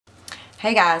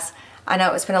Hey guys, I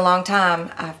know it's been a long time.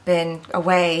 I've been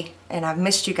away and I've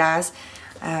missed you guys.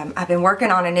 I've been working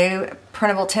on a new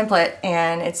printable template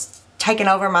and it's taken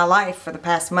over my life for the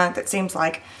past month, it seems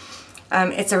like.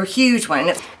 It's a huge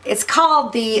one. It's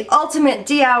called the Ultimate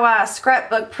DIY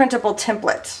Scrapbook Printable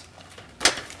Template.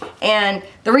 And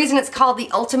the reason it's called the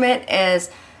Ultimate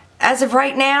is, as of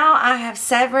right now, I have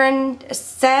seven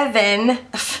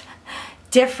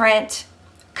different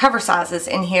cover sizes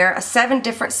in here, 7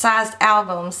 different sized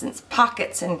albums and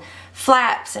pockets and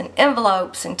flaps and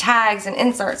envelopes and tags and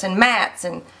inserts and mats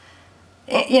and,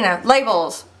 you know,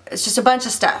 labels. It's just a bunch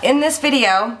of stuff. In this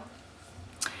video,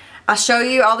 I'll show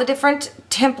you all the different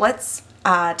templates.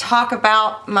 Talk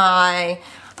about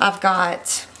I've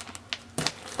got,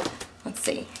 let's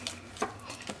see,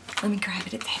 let me grab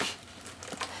it.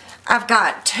 I've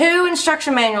got 2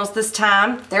 instruction manuals this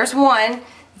time. There's one,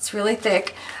 it's really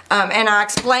thick. And I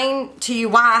explain to you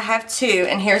why I have 2,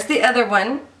 and here's the other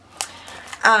one.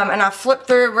 And I flipped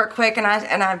through real quick, and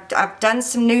I've done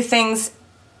some new things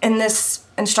in this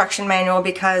instruction manual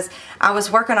because I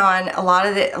was working on a lot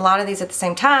of these at the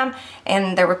same time,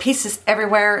 and there were pieces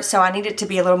everywhere, so I needed to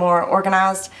be a little more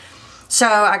organized. So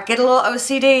I get a little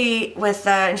OCD with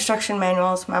instruction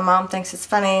manuals. My mom thinks it's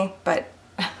funny, but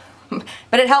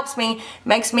it helps me,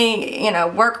 makes me, you know,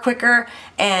 work quicker,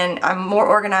 and I'm more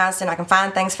organized and I can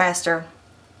find things faster,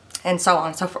 and so on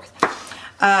and so forth.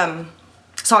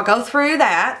 So I'll go through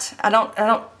that.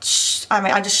 I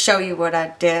mean, I just show you what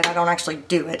I did. I don't actually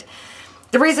do it.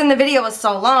 The reason the video is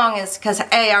so long is because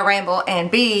A, I ramble,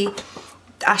 and B,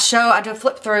 I do a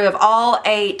flip through of all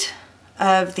 8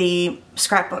 of the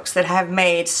scrapbooks that I have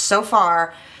made so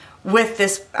far with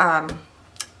this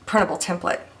printable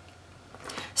template.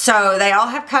 So they all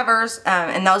have covers,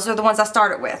 and those are the ones I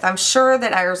started with. I'm sure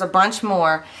that there's a bunch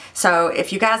more. So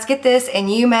if you guys get this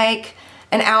and you make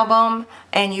an album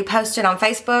and you post it on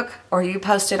Facebook or you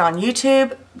post it on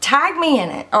YouTube, tag me in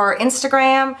it, or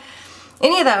Instagram,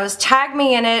 any of those, tag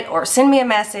me in it or send me a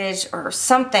message or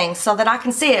something so that I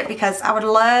can see it, because I would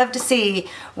love to see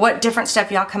what different stuff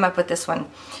y'all come up with this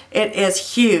one. It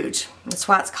is huge. That's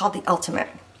why it's called the Ultimate.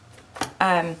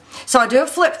 So I do a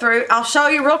flip through. I'll show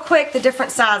you real quick the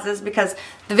different sizes because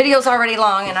the video's already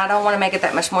long and I don't want to make it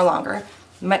that much more longer.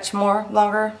 That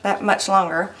much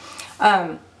longer.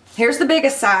 Here's the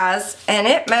biggest size, and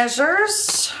it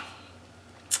measures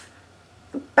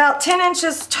about 10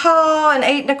 inches tall and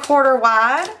 8 1/4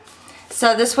 wide.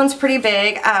 So this one's pretty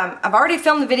big. I've already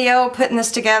filmed the video putting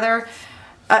this together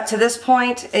up to this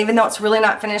point, even though it's really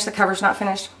not finished. The cover's not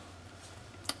finished.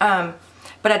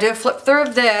 But I do a flip through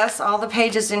of this, all the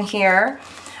pages in here.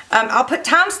 I'll put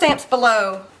timestamps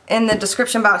below in the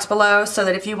description box below so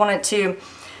that if you wanted to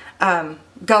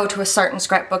go to a certain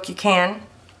scrapbook you can,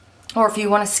 or if you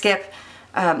want to skip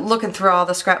looking through all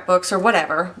the scrapbooks or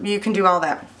whatever, you can do all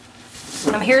that.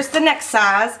 Here's the next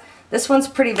size. This one's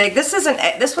pretty big. This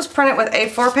was printed with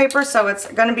A4 paper, so it's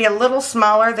going to be a little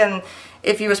smaller than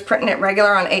if you was printing it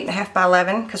regular on 8.5 by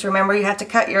 11, because remember you have to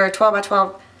cut your 12 by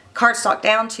 12 cardstock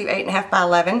down to 8.5 by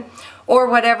 11, or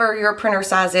whatever your printer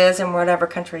size is in whatever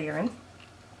country you're in.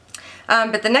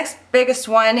 But the next biggest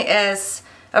one is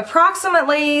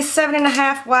approximately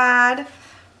 7.5 wide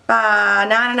by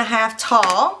 9.5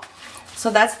 tall. So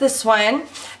that's this one.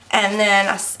 And then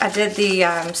I did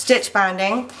the stitch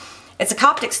binding. It's a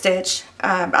Coptic stitch.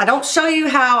 I don't show you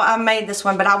how I made this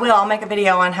one, but I will. I'll make a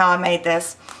video on how I made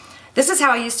this. This is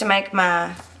how I used to make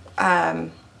my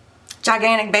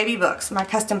gigantic baby books, my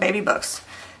custom baby books.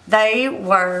 They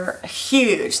were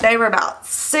huge. They were about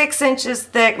 6 inches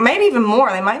thick, maybe even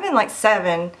more. They might have been like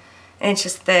 7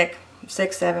 inches thick,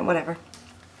 6, 7, whatever.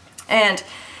 And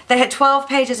they had 12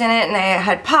 pages in it, and they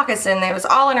had pockets, and it was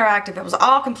all interactive. It was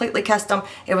all completely custom.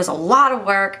 It was a lot of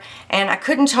work, and I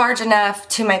couldn't charge enough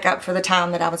to make up for the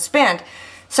time that I would spend.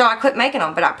 So I quit making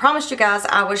them, but I promised you guys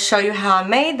I would show you how I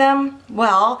made them.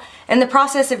 Well, in the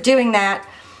process of doing that,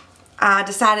 I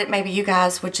decided maybe you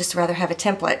guys would just rather have a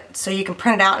template so you can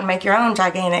print it out and make your own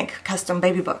gigantic custom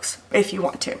baby books if you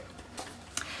want to.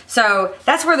 So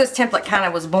that's where this template kind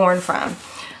of was born from.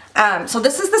 So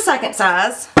this is the second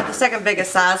size, the second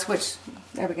biggest size, which,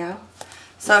 there we go.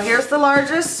 So here's the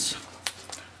largest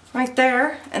right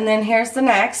there, and then here's the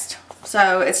next.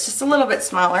 So it's just a little bit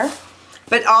smaller,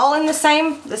 but all in the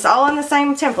same, all in the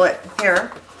same template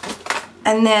here.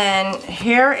 And then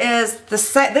here is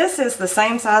this is the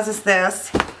same size as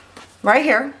this right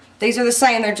here. These are the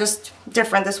same, they're just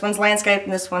different. This one's landscape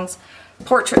and this one's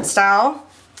portrait style.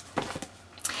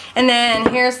 And then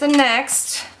here's the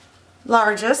next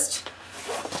largest,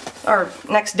 or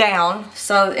next down,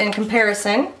 so in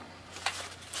comparison.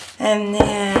 And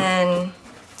then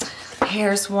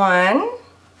Here's one.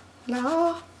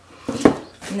 No.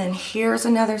 And then here's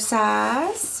another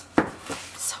size.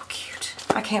 So cute.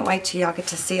 I can't wait till y'all get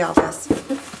to see all this.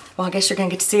 Well, I guess you're going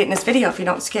to get to see it in this video if you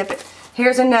don't skip it.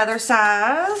 Here's another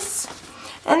size.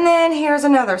 And then here's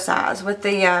another size with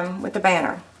the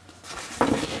banner.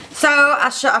 So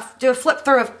I do a flip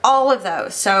through of all of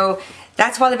those. So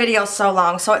that's why the video is so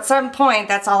long. So at some point,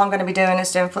 that's all I'm going to be doing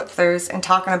is doing flip throughs and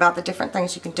talking about the different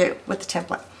things you can do with the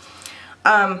template.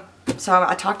 So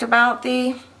I talked about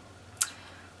the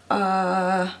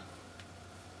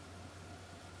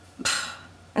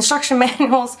instruction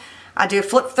manuals. I do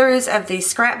flip throughs of the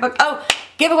scrapbook. Oh,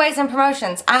 giveaways and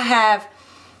promotions. I have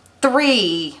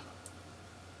 3.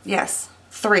 Yes,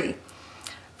 3.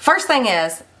 First thing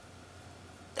is,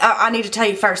 I need to tell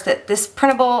you first that this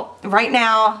printable right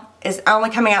now is only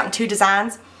coming out in 2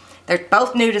 designs. They're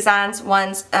both new designs.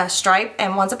 One's a stripe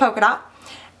and one's a polka dot.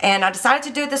 And I decided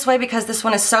to do it this way because this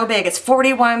one is so big. It's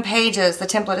 41 pages. The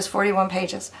template is 41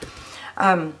 pages.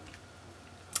 So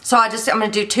I'm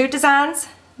going to do 2 designs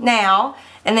now,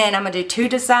 and then I'm going to do 2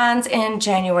 designs in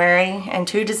January and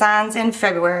 2 designs in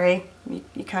February.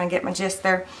 You kind of get my gist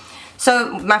there.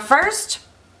 So my first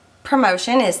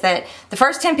promotion is that the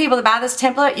first 10 people that buy this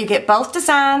template, you get both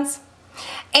designs,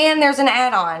 and there's an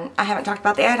add-on. I haven't talked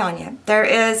about the add-on yet. There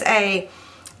is a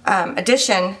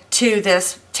addition to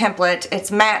this template.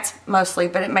 It's mattes mostly,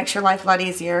 but it makes your life a lot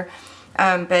easier.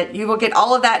 But you will get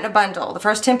all of that in a bundle. The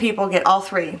first 10 people get all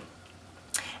 3.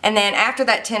 And then after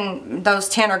that those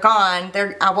 10 are gone,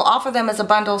 I will offer them as a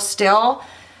bundle still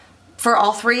for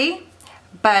all 3,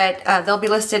 but they'll be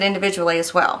listed individually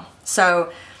as well.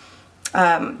 So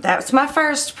that's my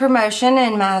first promotion,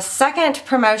 and my second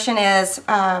promotion is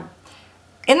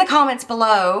in the comments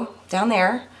below, down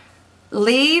there,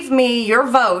 leave me your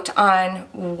vote on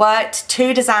what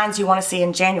 2 designs you want to see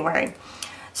in January.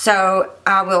 So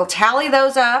I will tally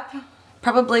those up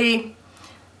probably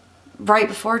right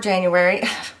before January,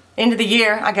 end of the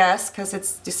year, I guess, because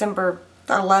it's December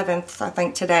 11th, I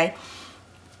think, today.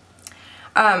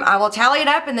 I will tally it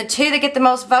up, and the 2 that get the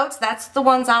most votes, that's the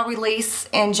ones I'll release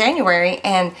in January.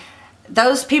 And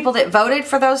those people that voted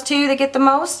for those 2 that get the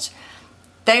most,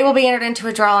 they will be entered into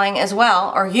a drawing as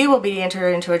well, or you will be entered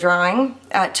into a drawing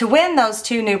to win those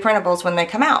 2 new printables when they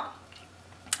come out.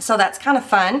 So that's kind of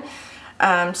fun.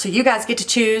 So you guys get to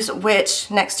choose which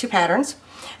next 2 patterns.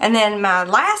 And then my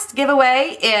last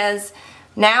giveaway is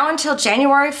now until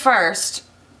January 1st,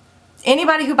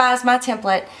 anybody who buys my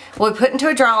template will be put into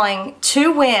a drawing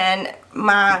to win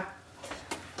my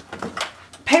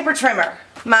paper trimmer.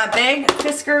 My big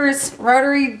Fiskars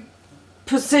rotary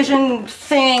precision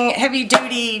thing, heavy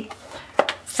duty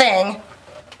thing.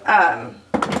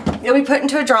 You'll be put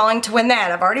into a drawing to win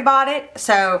that. I've already bought it,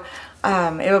 so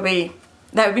that would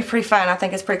be pretty fun. I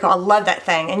think it's pretty cool. I love that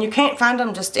thing, and you can't find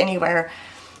them just anywhere.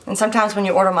 And sometimes when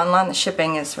you order them online, the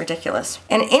shipping is ridiculous.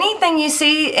 And anything you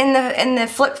see in the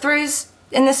flip throughs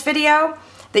in this video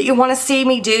that you want to see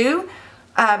me do,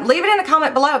 leave it in the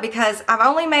comment below, because I've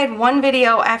only made 1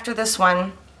 video after this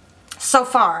one so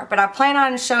far, but I plan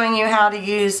on showing you how to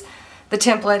use the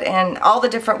template and all the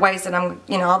different ways that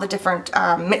all the different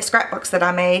scrapbooks that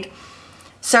I made.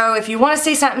 So if you want to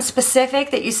see something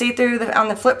specific that you see on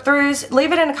the flip throughs,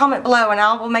 leave it in a comment below, and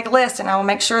I will make a list, and I will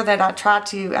make sure that I try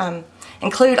to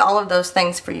include all of those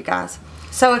things for you guys.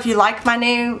 So if you like my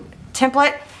new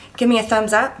template, give me a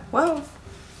thumbs up. Whoa,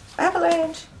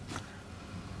 avalanche.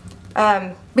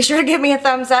 Be sure to give me a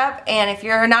thumbs up, and if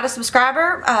you're not a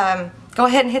subscriber, go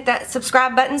ahead and hit that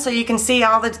subscribe button so you can see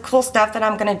all the cool stuff that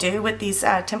I'm going to do with these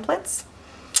templates.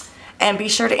 And be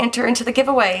sure to enter into the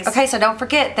giveaways. Okay, so don't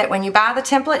forget that when you buy the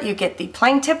template, you get the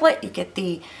plain template, you get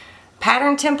the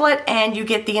pattern template, and you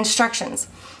get the instructions.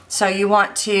 So you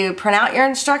want to print out your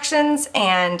instructions,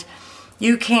 and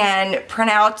you can print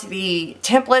out the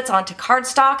templates onto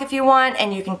cardstock if you want,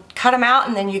 and you can cut them out,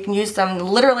 and then you can use them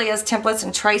literally as templates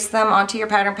and trace them onto your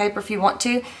pattern paper if you want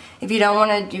to, if you don't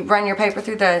want to run your paper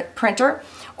through the printer.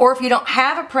 Or if you don't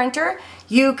have a printer,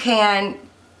 you can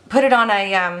put it on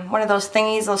a one of those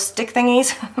thingies, those stick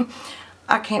thingies.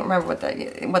 I can't remember what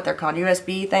they're called,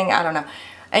 USB thing, I don't know.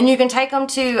 And you can take them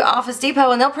to Office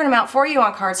Depot, and they'll print them out for you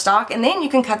on cardstock, and then you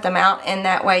can cut them out, and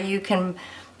that way you can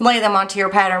lay them onto your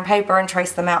pattern paper and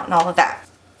trace them out and all of that.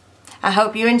 I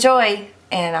hope you enjoy,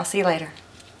 and I'll see you later.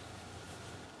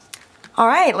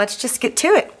 Alright, let's just get to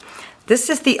it. This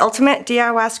is the Ultimate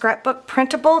DIY Scrapbook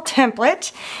Printable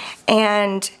template,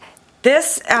 and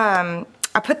this, I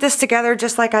put this together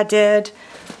just like I did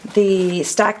the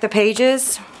Stack the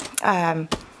Pages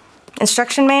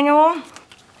instruction manual.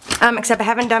 except I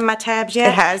haven't done my tabs yet.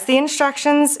 It has the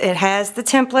instructions, it has the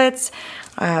templates,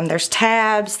 there's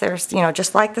tabs, there's, you know,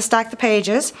 just like the Stack the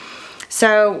Pages.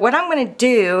 So what I'm going to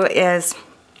do is,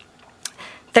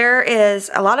 there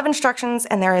is a lot of instructions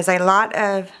and there is a lot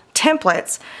of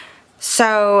templates.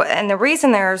 So, and the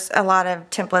reason there's a lot of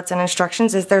templates and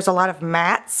instructions is there's a lot of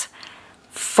mats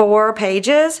for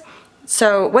pages.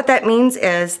 So what that means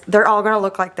is they're all going to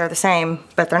look like they're the same,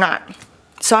 but they're not.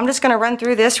 So I'm just going to run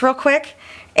through this real quick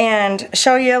and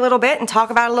show you a little bit and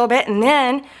talk about it a little bit, and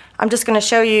then I'm just going to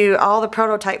show you all the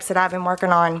prototypes that I've been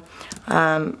working on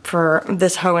for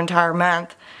this whole entire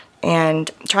month and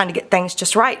trying to get things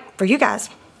just right for you guys.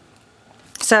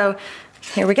 So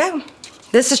here we go.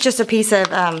 This is just a piece of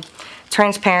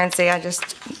transparency. I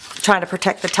just try to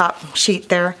protect the top sheet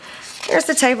there. Here's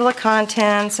the table of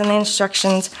contents and the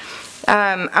instructions.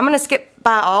 I'm going to skip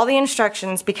by all the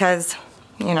instructions because,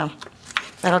 you know,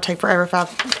 that'll take forever if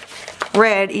I've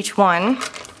read each one.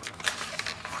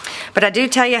 But I do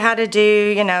tell you how to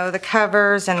do, you know, the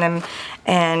covers and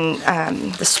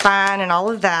the spine and all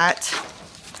of that.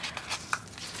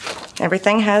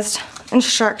 Everything has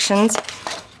instructions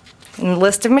and a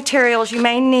list of materials you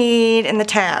may need in the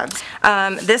tabs.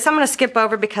 This I'm going to skip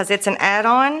over because it's an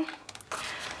add-on.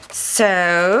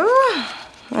 So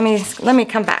let me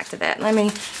come back to that. Let me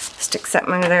stick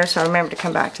something under there so I remember to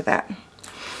come back to that.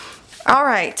 All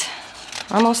right,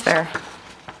 almost there.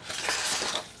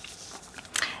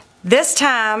 This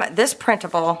time, this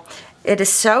printable, it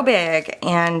is so big,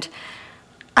 and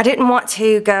I didn't want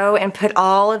to go and put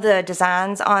all of the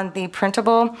designs on the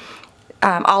printable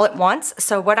all at once.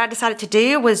 So what I decided to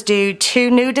do was do 2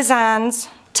 new designs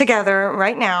together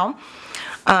right now.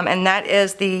 And that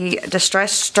is the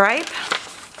distressed stripe,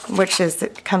 which is,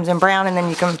 it comes in brown and then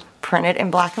you can print it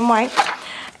in black and white.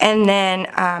 And then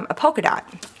a polka dot.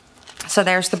 So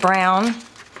there's the brown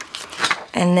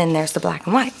and then there's the black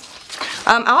and white.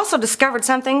 I also discovered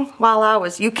something while I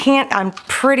was, I'm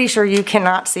pretty sure you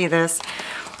cannot see this.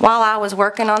 While I was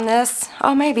working on this,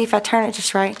 oh maybe if I turn it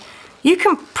just right, you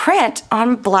can print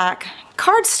on black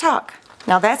cardstock.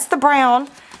 Now that's the brown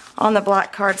on the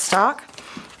black cardstock,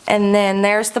 and then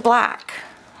there's the black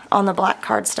on the black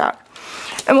cardstock.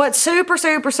 And what's super,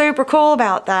 super, super cool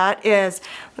about that is,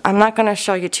 I'm not going to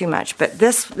show you too much, but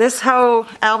this whole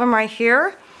album right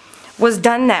here was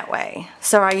done that way.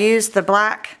 So I used the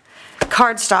black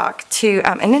cardstock to,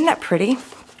 and isn't that pretty?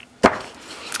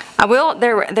 I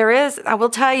will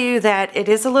tell you that it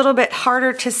is a little bit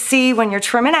harder to see when you're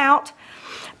trimming out,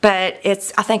 but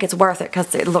I think it's worth it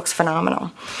because it looks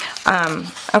phenomenal.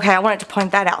 Okay, I wanted to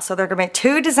point that out. So there are going to be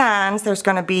 2 designs. There's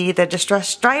going to be the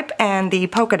distressed stripe and the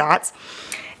polka dots.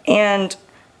 And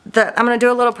I'm going to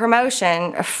do a little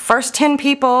promotion. First 10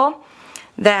 people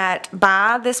that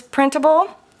buy this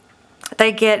printable,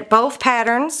 they get both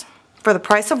patterns for the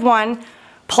price of one,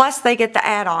 plus they get the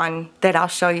add-on that I'll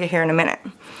show you here in a minute.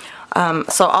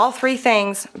 So all 3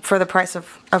 things for the price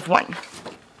of one,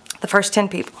 the first 10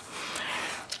 people.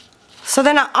 So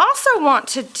then I also want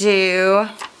to do,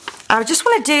 I just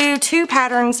want to do 2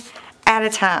 patterns at a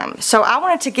time. So I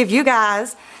wanted to give you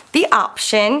guys the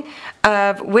option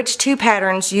of which 2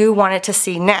 patterns you wanted to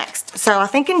see next. So I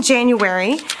think in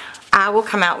January I will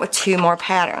come out with 2 more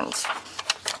patterns.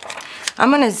 I'm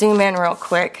going to zoom in real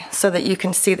quick so that you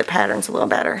can see the patterns a little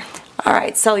better.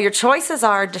 Alright, so your choices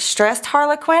are Distressed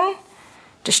Harlequin,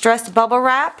 Distressed Bubble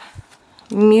Wrap,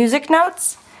 Music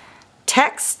Notes,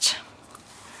 Text,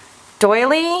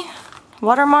 Doily,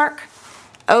 Watermark,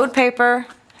 Ode Paper,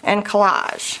 and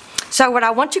Collage. So what I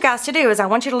want you guys to do is I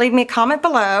want you to leave me a comment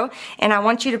below, and I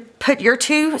want you to put your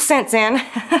 2 cents in.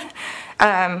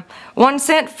 1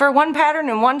 cent for one pattern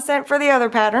and 1 cent for the other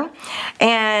pattern.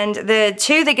 And the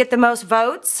 2 that get the most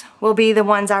votes will be the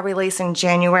ones I release in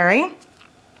January.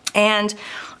 And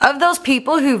of those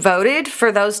people who voted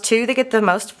for those 2 that get the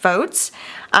most votes,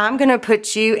 I'm going to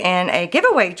put you in a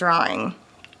giveaway drawing.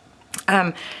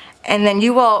 And then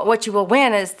what you will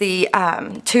win is the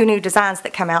 2 new designs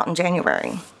that come out in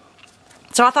January.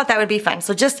 So I thought that would be fun.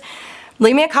 So just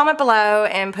leave me a comment below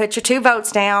and put your 2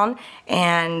 votes down,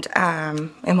 and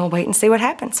we'll wait and see what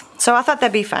happens. So I thought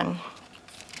that'd be fun.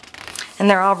 And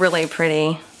they're all really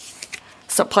pretty.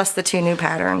 So plus the 2 new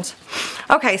patterns.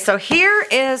 Okay, so here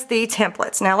is the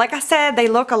templates. Now, like I said, they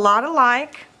look a lot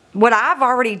alike. What I've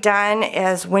already done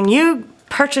is when you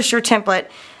purchase your template,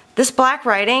 this black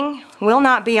writing will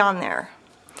not be on there.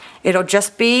 It'll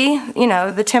just be, you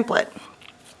know, the template.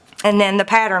 And then the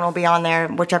pattern will be on there,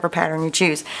 whichever pattern you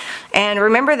choose. And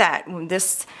remember that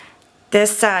this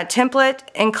template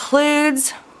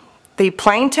includes the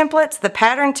plain templates, the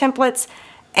pattern templates,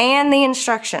 and the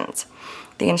instructions.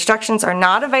 The instructions are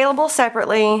not available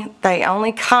separately. They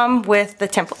only come with the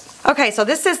template. Okay, so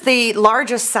this is the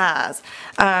largest size,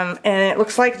 and it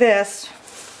looks like this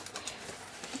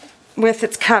with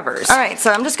its covers. Alright,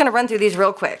 so I'm just going to run through these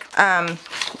real quick.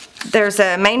 There's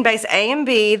a main base A and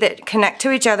B that connect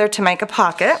to each other to make a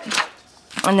pocket.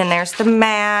 And then there's the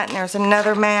mat, and there's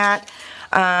another mat.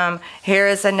 Here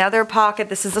is another pocket.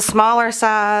 This is a smaller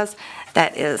size.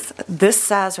 That is this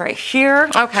size right here.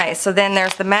 Okay, so then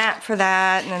there's the mat for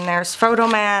that, and then there's photo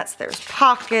mats, there's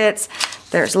pockets,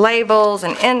 there's labels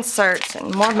and inserts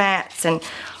and more mats, and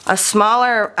a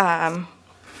smaller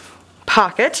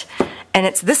pocket, and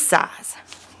it's this size.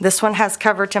 This one has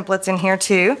cover templates in here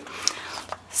too.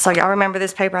 So y'all remember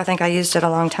this paper? I think I used it a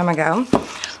long time ago.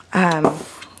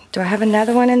 Do I have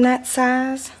another one in that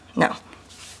size? No.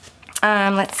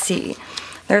 Let's see.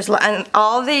 There's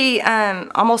all the,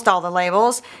 almost all the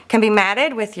labels can be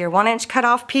matted with your 1-inch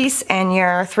cutoff piece and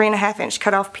your 3.5-inch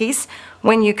cutoff piece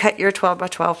when you cut your 12 by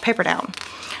 12 paper down.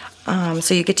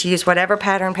 So you get to use whatever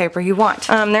pattern paper you want.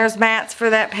 There's mats for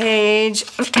that page.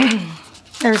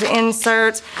 There's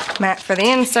inserts, mat for the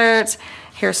inserts.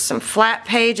 Here's some flat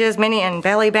pages, mini and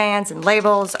belly bands and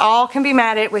labels. All can be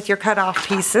matted with your cutoff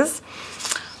pieces.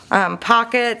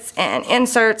 Pockets and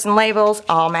inserts and labels,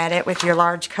 all matted with your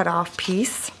large cutoff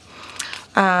piece.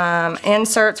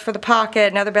 Inserts for the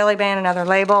pocket, another belly band, another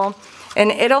label.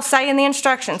 And it'll say in the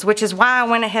instructions, which is why I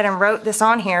went ahead and wrote this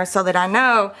on here so that I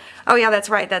know, oh yeah, that's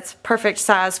right, that's perfect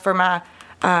size for my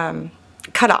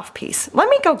cutoff piece. Let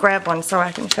me go grab one so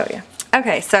I can show you.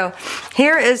 Okay, so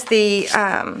here is the,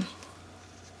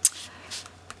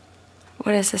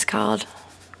 what is this called?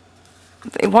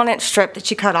 The 1-inch strip that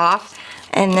you cut off.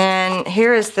 And then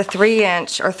here is the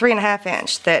 3-inch or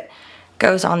 3.5-inch that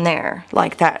goes on there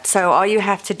like that. So all you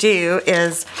have to do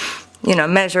is, you know,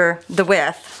 measure the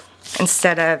width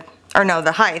instead of, or no,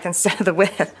 the height instead of the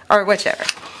width, or whichever.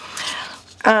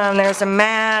 There's a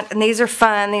mat, and these are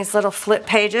fun, these little flip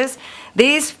pages.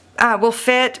 These will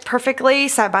fit perfectly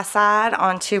side by side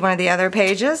onto one of the other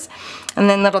pages. And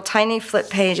then little tiny flip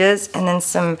pages, and then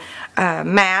some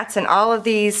mats, and all of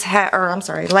these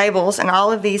labels, and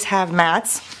all of these have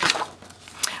mats,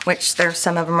 which there's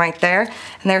some of them right there.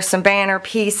 And there's some banner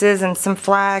pieces and some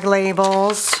flag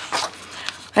labels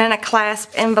and a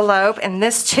clasp envelope, and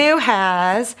this too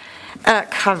has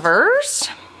covers,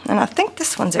 and I think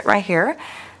this one's it right here.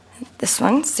 This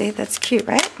one, see, that's cute,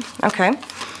 right? Okay.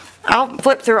 I'll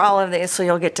flip through all of these so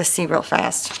you'll get to see real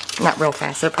fast. Not real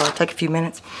fast, it'll probably take a few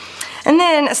minutes. And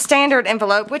then a standard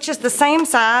envelope, which is the same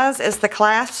size as the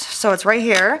clasp, so it's right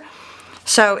here.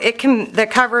 So it can, the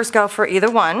covers go for either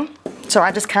one. So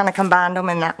I just kind of combined them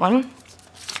in that one.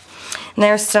 And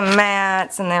there's some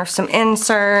mats, and there's some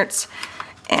inserts,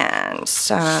 and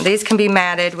so these can be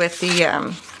matted with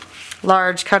the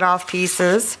large cutoff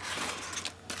pieces.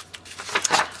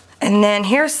 And then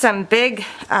here's some big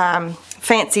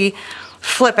fancy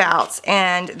flip outs,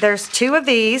 and there's 2 of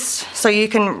these, so you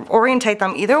can orientate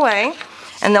them either way,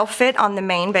 and they'll fit on the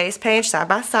main base page side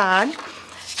by side.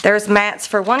 There's mats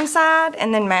for one side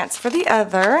and then mats for the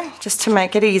other, just to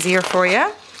make it easier for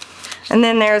you. And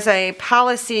then there's a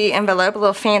policy envelope, a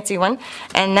little fancy one,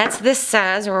 and that's this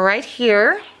size right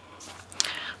here.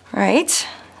 Right,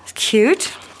 it's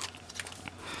cute.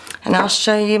 And I'll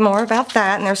show you more about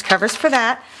that, and there's covers for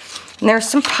that. And there's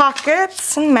some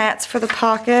pockets and mats for the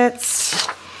pockets.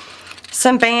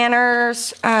 Some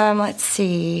banners. Let's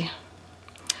see.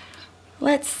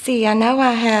 I know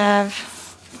I have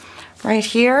right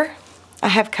here. I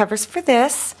have covers for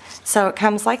this. So it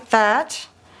comes like that.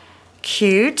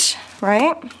 Cute,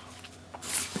 right?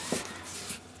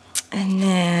 And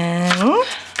then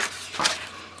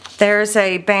there's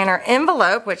a banner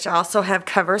envelope, which I also have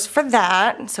covers for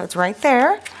that. So it's right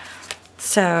there.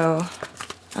 So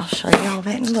I'll show you all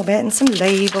that in a little bit, and some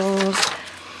labels.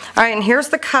 Alright, and here's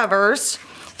the covers.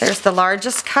 There's the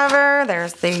largest cover,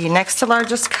 there's the next to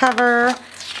largest cover.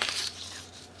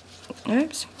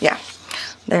 Oops, yeah.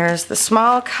 There's the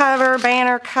small cover,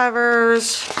 banner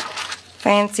covers,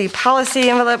 fancy policy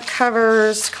envelope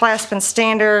covers, clasp and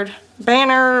standard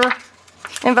banner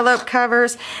envelope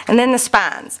covers, and then the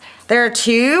spines. There are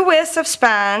 2 widths of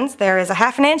spines. There is a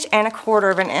 1/2 inch and a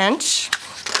 1/4 inch.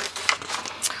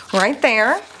 Right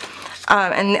there.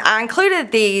 And I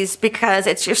included these because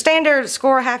it's your standard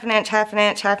score 1/2 inch, 1/2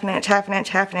 inch, 1/2 inch, 1/2 inch,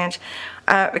 1/2 inch.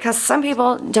 Because some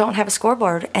people don't have a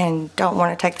scoreboard and don't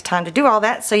want to take the time to do all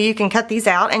that, so you can cut these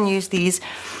out and use these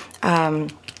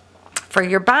for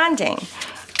your binding.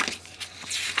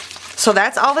 So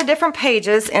that's all the different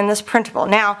pages in this printable.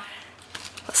 Now,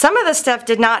 some of the stuff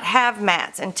did not have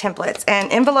mats and templates, and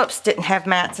envelopes didn't have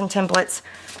mats and templates.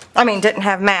 I mean, didn't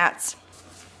have mats.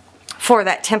 for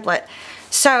that template.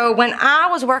 So when I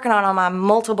was working on all my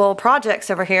multiple projects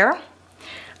over here,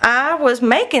 I was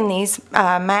making these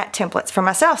matte templates for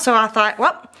myself. So I thought,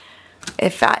 well,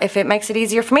 if it makes it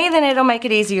easier for me, then it'll make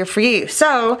it easier for you.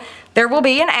 So there will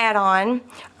be an add-on.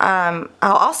 I'll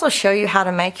also show you how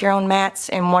to make your own mats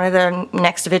in one of the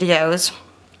next videos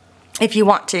if you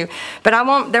want to. But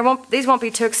these won't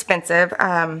be too expensive.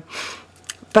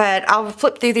 But I'll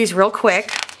flip through these real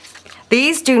quick.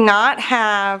 These do not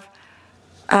have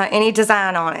any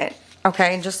design on it.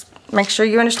 Okay, just make sure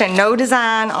you understand. No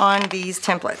design on these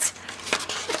templates.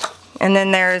 And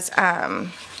then there's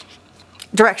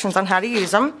directions on how to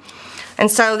use them.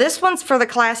 And so this one's for the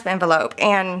clasp envelope.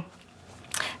 And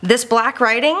this black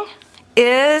writing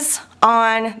is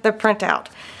on the printout.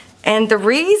 And the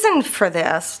reason for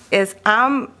this is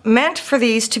I'm meant for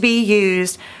these to be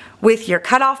used with your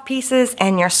cut-off pieces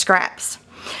and your scraps.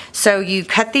 So you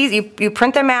cut these, you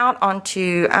print them out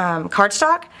onto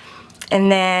cardstock,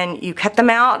 and then you cut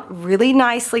them out really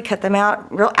nicely, cut them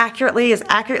out real accurately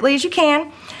as you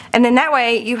can, and then that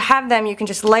way you have them, you can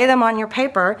just lay them on your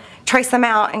paper, trace them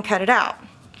out, and cut it out.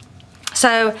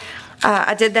 So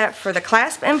I did that for the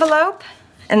clasp envelope,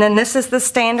 and then this is the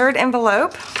standard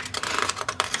envelope,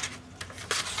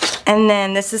 and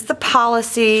then this is the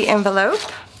policy envelope,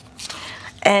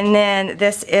 and then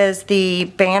this is the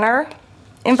banner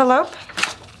envelope.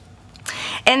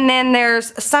 And then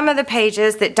there's some of the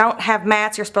pages that don't have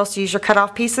mats. You're supposed to use your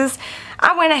cut-off pieces.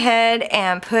 I went ahead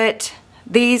and put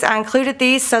these, I included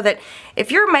these so that if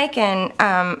you're making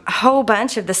a whole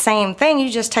bunch of the same thing,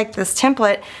 you just take this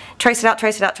template, trace it out,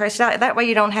 trace it out, trace it out. That way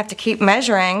you don't have to keep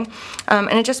measuring,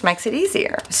 and it just makes it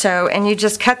easier. So, and you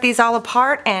just cut these all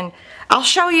apart, and I'll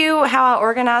show you how I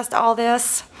organized all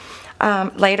this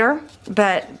later,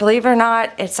 but believe it or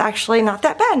not, it's actually not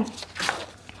that bad.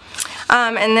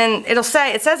 And then it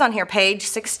says on here, page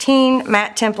 16,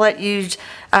 matte template,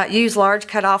 use large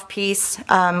cutoff piece,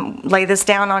 lay this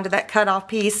down onto that cutoff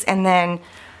piece, and then,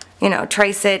 you know,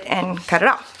 trace it and cut it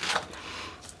off.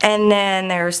 And then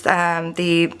there's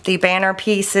the banner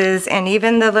pieces, and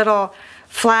even the little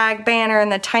flag banner and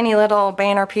the tiny little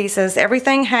banner pieces.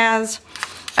 Everything has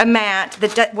a mat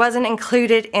that wasn't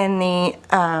included in the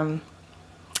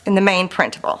main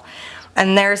printable.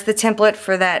 And there's the template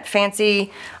for that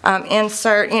fancy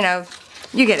insert, you know,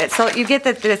 you get it. So you get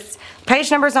that this page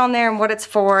number's on there and what it's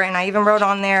for, and I even wrote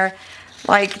on there,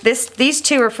 like these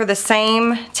two are for the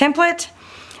same template,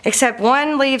 except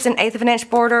one leaves an 1/8 of an inch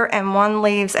border and one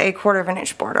leaves a 1/4 of an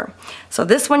inch border. So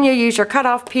this one you use your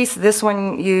cutoff piece, this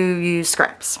one you use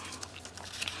scraps.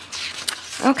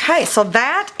 Okay, so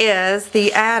that is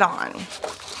the add-on.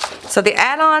 So the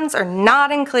add-ons are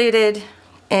not included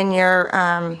in your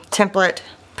template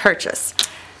purchase.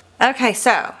 Okay,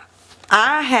 so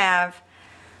I have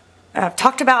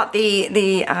talked about the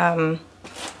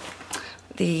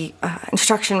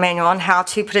instruction manual on how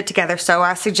to put it together. So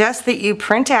I suggest that you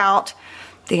print out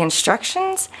the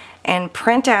instructions and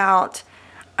print out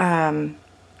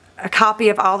a copy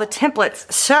of all the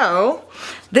templates. So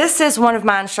this is one of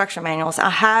my instruction manuals. I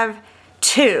have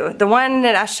two. The one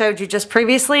that I showed you just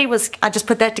previously I just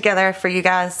put that together for you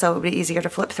guys so it would be easier to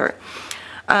flip through.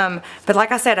 But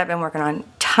like I said, I've been working on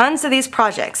tons of these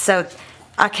projects, so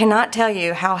I cannot tell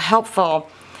you how helpful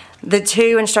the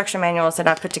two instruction manuals that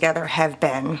I put together have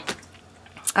been.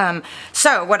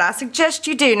 So what I suggest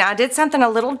you do, now I did something a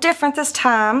little different this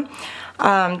time.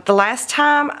 The last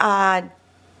time I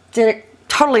did it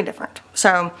totally different.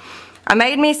 So I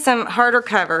made me some harder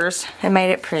covers and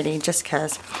made it pretty just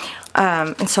because.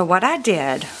 And so what I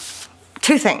did,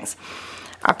 two things.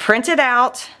 I printed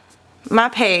out my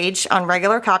page on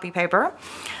regular copy paper.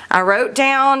 I wrote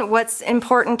down what's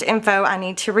important info I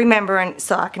need to remember, and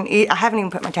so I haven't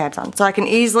even put my tabs on, so I can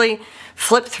easily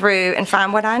flip through and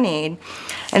find what I need.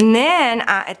 And then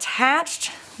I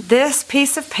attached this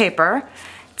piece of paper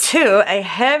to a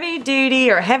heavy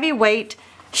duty or heavyweight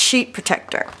sheet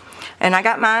protector. And I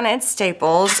got mine at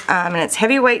Staples, and it's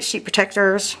heavyweight sheet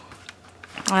protectors.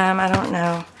 I don't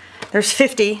know. There's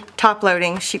 50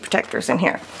 top-loading sheet protectors in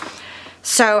here.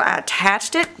 So I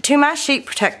attached it to my sheet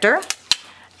protector,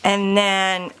 and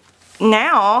then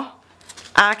now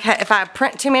if I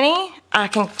print too many, I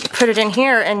can put it in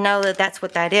here and know that that's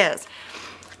what that is.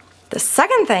 The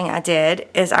second thing I did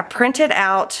is I printed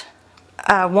out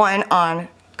one on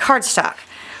cardstock.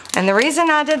 And the reason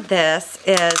I did this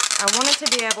is I wanted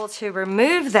to be able to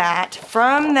remove that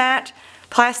from that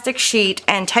plastic sheet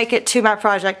and take it to my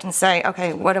project and say,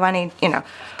 okay, what do I need, you know,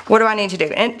 what do I need to do?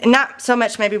 And not so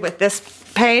much maybe with this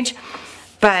page,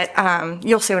 but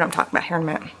you'll see what I'm talking about here in a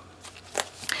minute.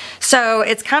 So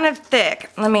it's kind of thick.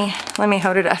 Let me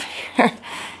hold it up here.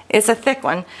 It's a thick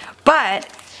one, but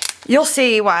you'll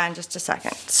see why in just a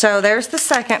second. So there's the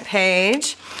second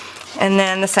page, and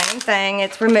then the same thing,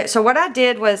 it's removed. So what I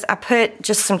did was I put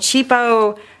just some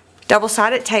cheapo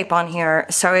double-sided tape on here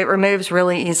so it removes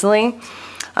really easily.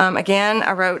 Again,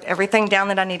 I wrote everything down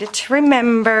that I needed to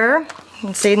remember.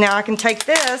 And see, now I can take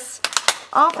this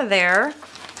off of there,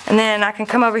 and then I can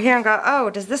come over here and go, oh,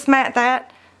 does this match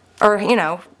that? Or, you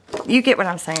know, you get what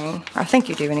I'm saying. I think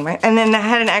you do anyway. And then I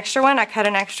had an extra one. I cut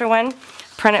an extra one,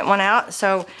 printed one out.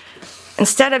 So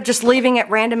instead of just leaving it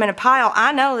random in a pile,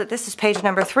 I know that this is page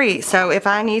number 3. So if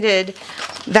I needed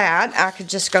that, I could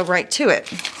just go right to it.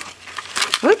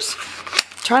 Whoops.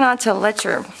 Try not to let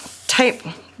your tape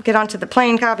get onto the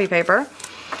plain copy paper.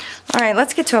 Alright,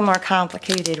 let's get to a more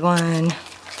complicated one.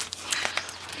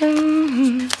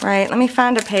 Right, let me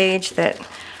find a page that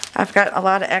I've got a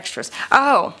lot of extras.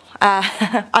 Oh,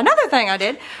 another thing I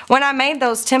did, when I made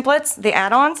those templates, the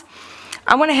add-ons,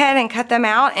 I went ahead and cut them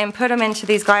out and put them into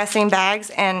these glassine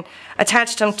bags and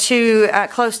attached them to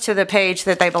close to the page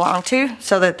that they belong to,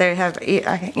 so that they have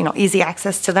easy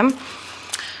access to them.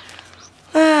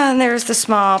 And there's the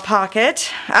small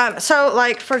pocket. So,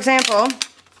 like, for example,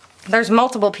 there's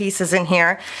multiple pieces in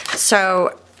here,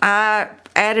 so I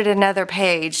added another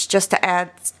page just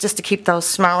to keep those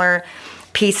smaller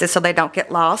pieces so they don't get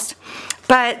lost.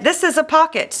 But this is a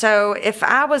pocket, so if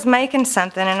I was making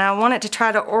something and I wanted to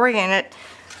try to orient it,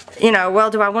 you know,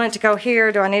 well, do I want it to go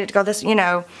here? Do I need it to go this? You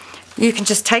know, you can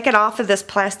just take it off of this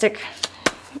plastic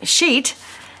sheet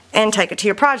and take it to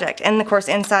your project. And of course,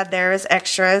 inside there is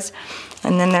extras,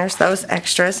 and then there's those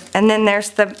extras, and then there's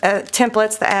the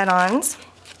templates, the add-ons.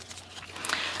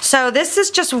 So this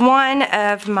is just one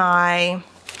of my,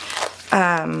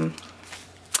 oh,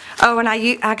 and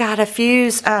I got a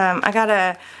fuse,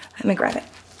 let me grab it.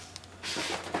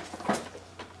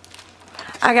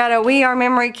 I got a We Are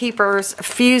Memory Keepers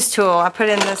fuse tool. I put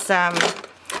in this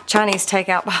Chinese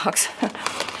takeout box.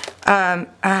 I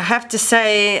have to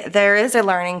say, there is a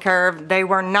learning curve. They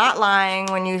were not lying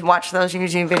when you watch those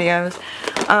YouTube videos.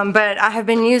 But I have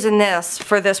been using this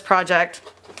for this project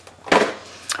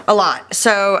a lot.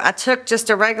 So I took just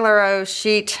a regular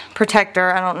sheet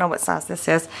protector, I don't know what size this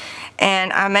is,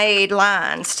 and I made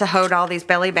lines to hold all these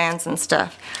belly bands and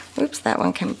stuff. Oops, that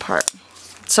one came apart.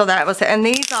 So that was it. And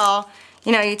these all,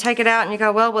 you know, you take it out and you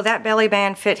go, well, will that belly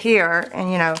band fit here?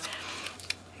 And you know,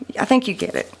 I think you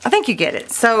get it. I think you get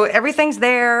it. So everything's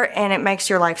there, and it makes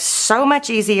your life so much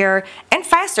easier and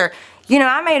faster. You know,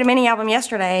 I made a mini album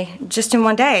yesterday just in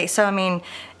one day. So I mean,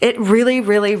 it really,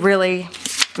 really, really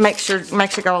makes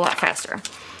it go a lot faster.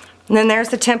 And then there's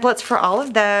the templates for all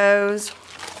of those.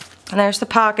 And there's the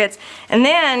pockets. And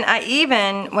then I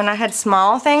even, when I had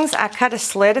small things, I cut a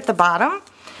slit at the bottom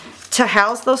to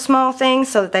house those small things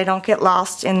so that they don't get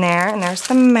lost in there. And there's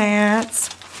the mats.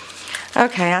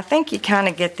 Okay, I think you kind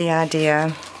of get the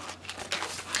idea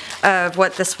of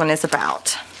what this one is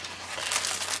about.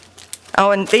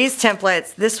 Oh, and these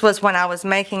templates, this was when I was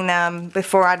making them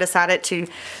before I decided to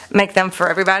make them for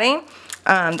everybody.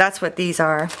 That's what these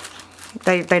are.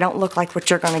 They don't look like what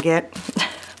you're going to get.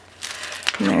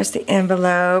 And there's the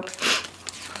envelope.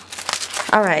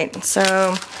 Alright, so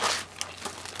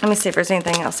let me see if there's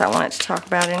anything else I wanted to talk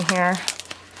about in here.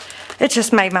 It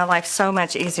just made my life so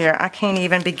much easier. I can't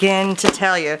even begin to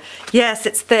tell you. Yes,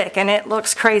 it's thick and it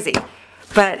looks crazy,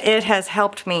 but it has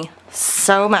helped me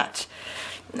so much.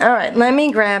 Alright, let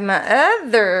me grab my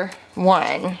other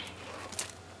one.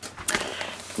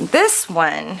 This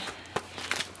one,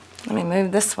 let me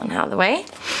move this one out of the way.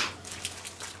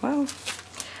 Whoa.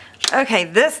 Okay,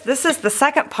 this is the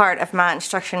second part of my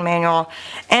instruction manual,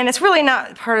 and it's really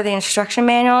not part of the instruction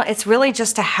manual. It's really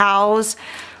just to house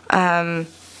the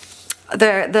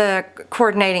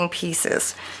coordinating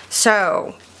pieces.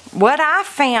 So what I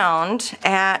found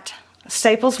at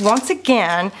Staples once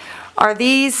again are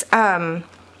these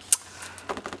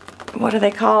what are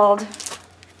they called?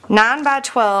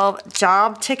 9x12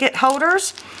 job ticket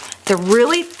holders. They're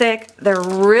really thick, they're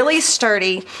really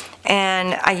sturdy,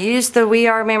 and I used the We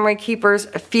Are Memory Keepers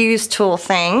fuse tool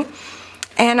thing,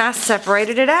 and I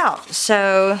separated it out.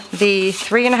 So the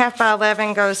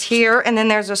 3.5x11 goes here, and then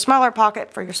there's a smaller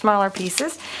pocket for your smaller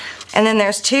pieces, and then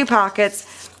there's 2 pockets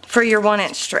for your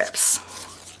 1-inch strips.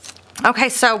 Okay,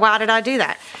 so why did I do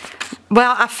that?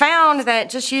 Well, I found that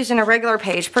just using a regular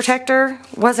page protector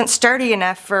wasn't sturdy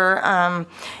enough for,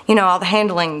 you know, all the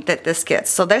handling that this gets.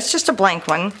 So that's just a blank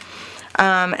one.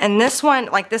 And this one,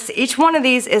 like this, each one of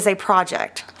these is a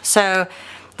project. So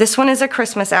this one is a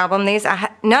Christmas album.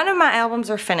 None of my albums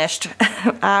are finished.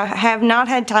 I have not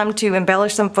had time to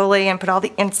embellish them fully and put all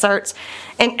the inserts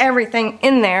and everything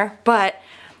in there. But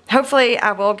hopefully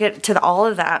I will get to all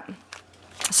of that.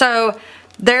 So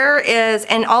there is,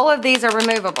 and all of these are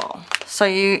removable. So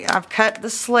I've cut the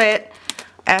slit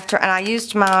after, and I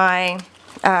used my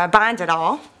Bind It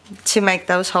All to make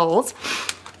those holes.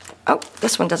 Oh,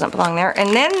 this one doesn't belong there.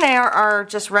 And then there are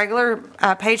just regular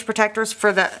page protectors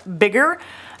for the bigger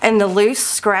and the loose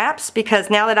scraps, because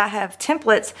now that I have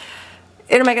templates,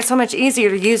 it'll make it so much easier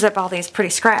to use up all these pretty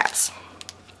scraps.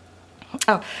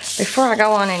 Oh, before I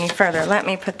go on any further, let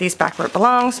me put these back where it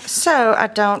belongs so I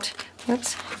don't,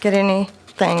 oops, get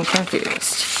anything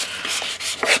confused.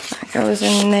 That goes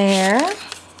in there.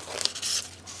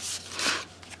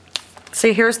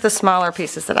 See, here's the smaller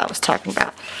pieces that I was talking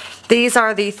about. These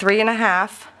are the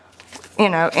 3.5,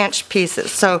 inch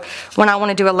pieces. So when I want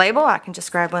to do a label, I can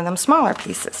just grab one of them smaller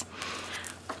pieces.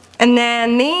 And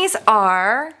then these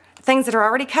are things that are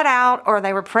already cut out, or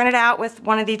they were printed out with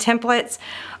one of the templates,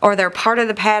 or they're part of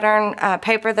the pattern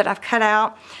paper that I've cut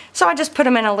out. So I just put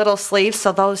them in a little sleeve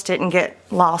so those didn't get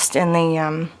lost in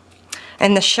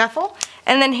the shuffle.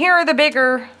 And then here are the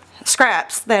bigger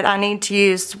scraps that I need to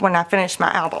use when I finish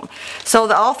my album. So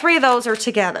all three of those are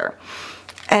together.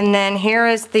 And then here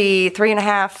is the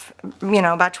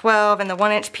 3.5, by 12 and the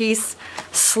 1-inch piece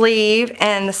sleeve,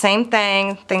 and the same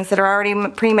thing, things that are already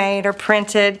pre-made or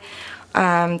printed,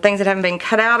 things that haven't been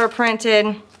cut out or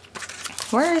printed.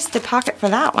 Where is the pocket for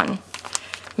that one?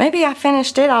 Maybe I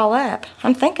finished it all up.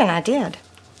 I'm thinking I did.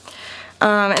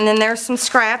 And then there's some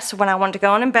scraps when I want to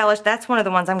go and embellish. That's one of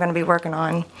the ones I'm going to be working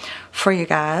on for you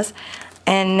guys.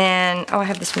 And then, oh, I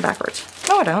have this one backwards.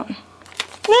 No, I don't.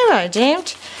 No, I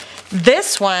don't.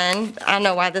 This one, I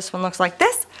know why this one looks like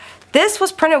this. This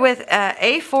was printed with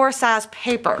A4 size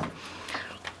paper.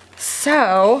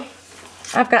 So,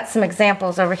 I've got some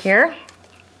examples over here.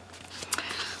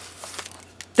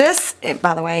 This,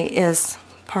 by the way, is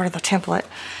part of the template.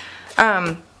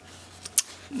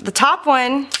 The top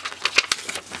one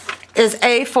is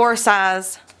A4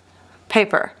 size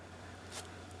paper,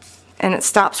 and it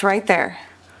stops right there.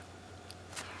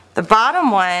 The bottom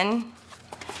one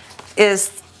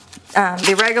is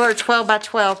the regular 12 by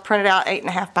 12 printed out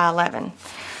 8.5 by 11.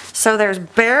 So there's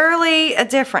barely a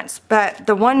difference, but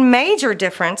the one major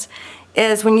difference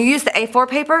is when you use the A4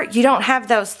 paper, you don't have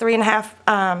those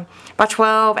 3.5 by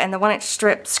 12 and the 1-inch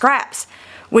strip scraps,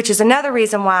 which is another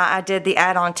reason why I did the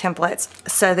add-on templates,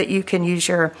 so that you can use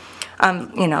your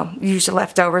use your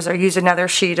leftovers or use another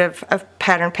sheet of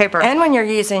pattern paper. And when you're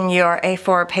using your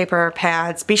A4 paper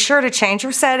pads, be sure to change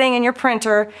your setting in your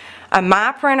printer.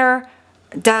 My printer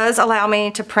does allow me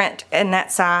to print in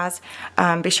that size.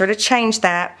 Be sure to change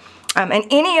that. And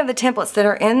any of the templates that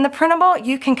are in the printable,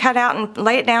 you can cut out and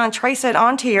lay it down and trace it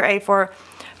onto your A4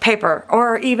 paper,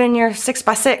 or even your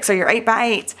 6x6 or your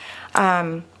 8x8.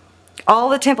 All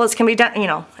the templates can be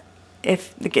done,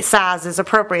 if the size is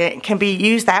appropriate, it can be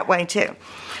used that way too.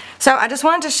 So I just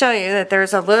wanted to show you that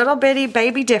there's a little bitty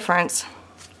baby difference,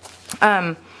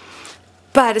 but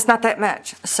it's not that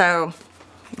much. So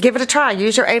give it a try.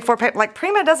 Use your A4 paper. Like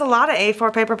Prima does a lot of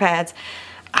A4 paper pads.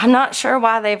 I'm not sure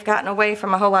why they've gotten away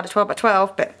from a whole lot of 12 by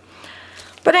 12, but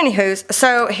anywho's.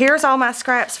 So here's all my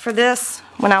scraps for this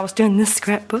when I was doing this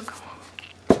scrapbook.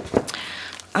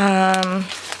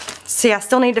 See, I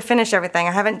still need to finish everything.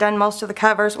 I haven't done most of the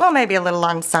covers. Well, maybe a little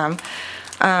on some.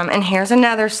 And here's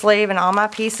another sleeve, and all my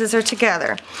pieces are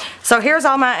together. So here's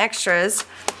all my extras.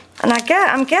 And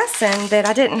I'm guessing that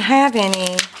I didn't have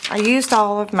any. I used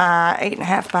all of my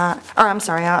 8.5 by, or I'm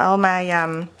sorry, all my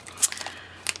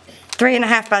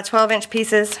 3.5 by 12-inch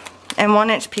pieces and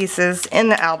 1-inch pieces in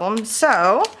the album.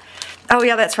 So, oh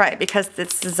yeah, that's right, because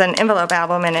this is an envelope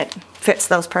album and it fits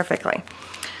those perfectly.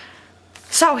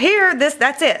 So here,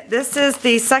 that's it. This is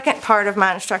the second part of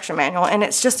my instruction manual, and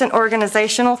it's just an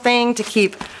organizational thing to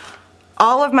keep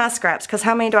all of my scraps. Because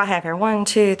how many do I have here? 1,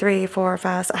 2, 3, 4,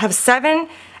 5, 6. I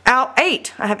have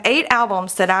 8. I have 8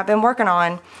 albums that I've been working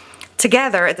on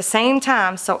together at the same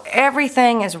time. So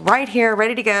everything is right here,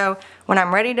 ready to go. When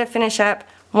I'm ready to finish up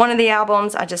one of the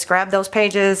albums, I just grab those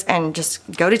pages and just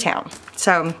go to town.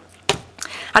 So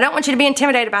I don't want you to be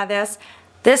intimidated by this.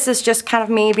 This is just kind of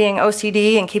me being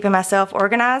OCD and keeping myself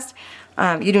organized.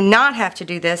 You do not have to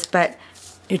do this, but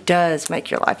it does make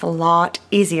your life a lot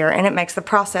easier, and it makes the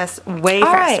process way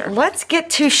faster. All right, let's get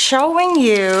to showing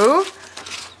you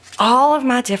all of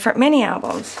my different mini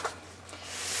albums.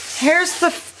 Here's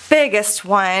the biggest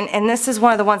one, and this is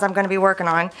one of the ones I'm going to be working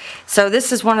on. So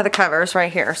this is one of the covers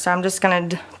right here, so I'm just going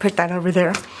to put that over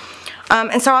there.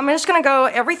 And so I'm just going to go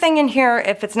everything in here.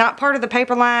 If it's not part of the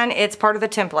paper line, it's part of the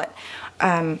template.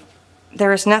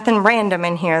 There is nothing random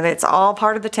in here. That's all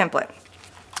part of the template.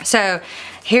 So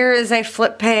here is a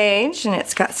flip page, and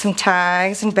it's got some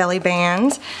tags and belly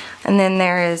bands, and then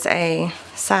there is a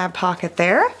side pocket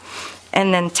there,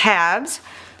 and then tabs,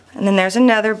 and then there's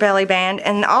another belly band,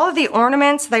 and all of the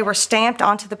ornaments, they were stamped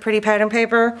onto the pretty pattern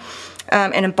paper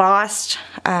and embossed.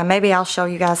 Maybe I'll show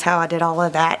you guys how I did all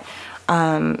of that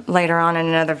later on in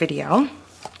another video.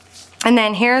 And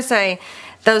then here's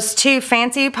those two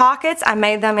fancy pockets. I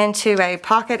made them into a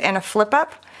pocket and a flip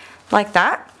up like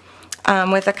that.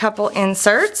 With a couple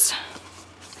inserts.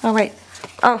 Oh wait,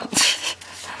 oh,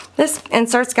 this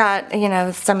insert's got, you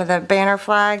know, some of the banner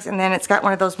flags, and then it's got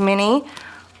one of those mini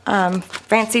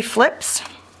fancy flips.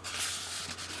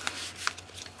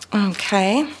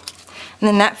 Okay, and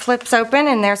then that flips open,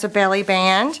 and there's a belly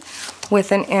band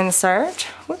with an insert.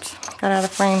 Whoops, got out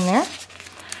of frame there.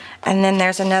 And then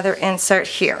there's another insert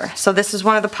here. So this is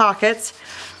one of the pockets,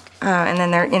 and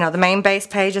then there, you know, the main base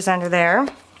page is under there.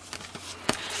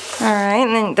 Alright,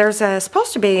 and then there's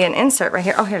supposed to be an insert right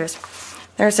here. Oh, here it is.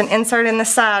 There's an insert in the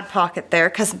side pocket there,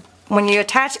 because when you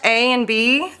attach A and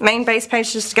B main base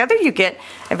pages together, you get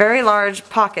a very large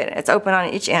pocket. It's open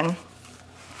on each end.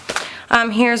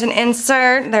 Here's an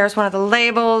insert. There's one of the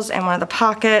labels and one of the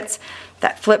pockets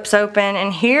that flips open.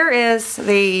 And here is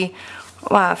the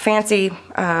fancy,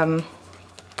 what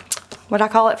I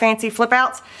call it, fancy flip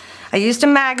outs. I used a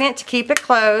magnet to keep it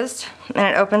closed,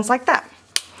 and it opens like that.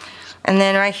 And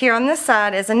then right here on this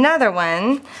side is another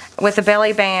one with a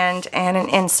belly band and an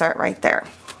insert right there.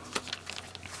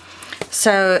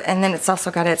 So, and then it's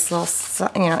also got its little,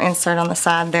 you know, insert on the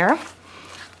side there.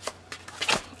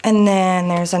 And then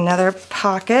there's another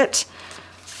pocket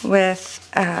with,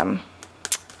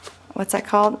 what's that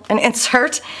called? An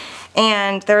insert.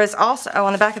 And there is also, oh,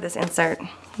 on the back of this insert,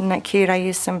 isn't that cute? I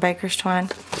used some baker's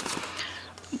twine.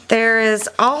 There is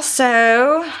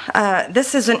also,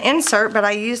 this is an insert, but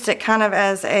I used it kind of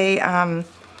as like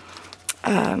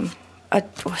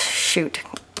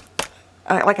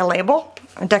a label,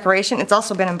 a decoration. It's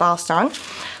also been embossed on. And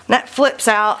that flips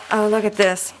out. Oh, look at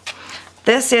this.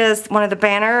 This is one of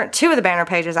the two of the banner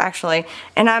pages actually,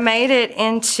 and I made it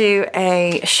into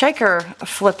a shaker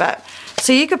flip up.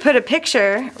 So you could put a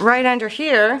picture right under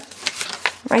here,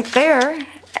 right there,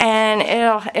 and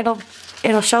it'll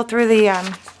show through the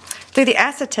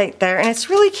acetate there, and it's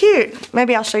really cute.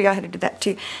 Maybe I'll show you how to do that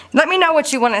too. Let me know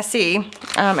what you want to see,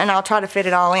 and I'll try to fit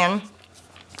it all in.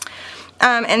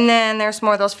 And then there's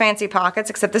more of those fancy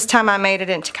pockets, except this time I made it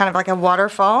into kind of like a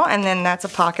waterfall, and then that's a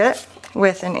pocket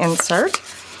with an insert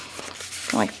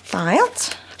like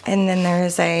that. And then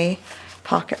there's a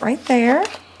pocket right there.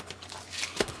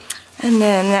 And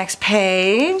then next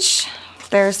page,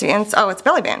 there's the oh, it's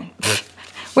belly band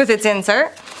with its insert.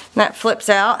 And that flips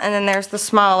out, and then there's the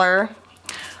smaller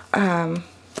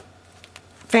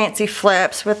fancy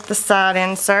flips with the side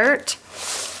insert.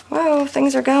 Whoa,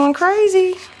 things are going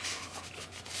crazy.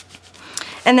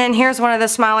 And then here's one of the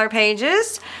smaller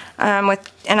pages, and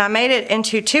I made it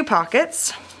into two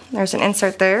pockets. There's an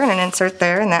insert there and an insert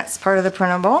there, and that's part of the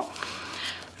printable.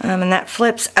 And that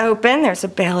flips open. There's a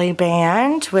belly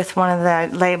band with one of the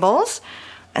labels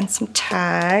and some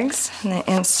tags and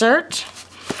the insert.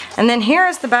 And then here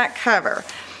is the back cover.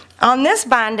 On this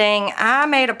binding, I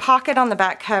made a pocket on the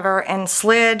back cover and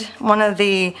slid one of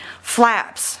the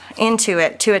flaps into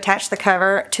it to attach the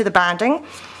cover to the binding.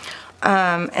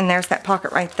 And there's that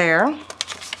pocket right there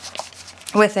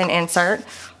with an insert.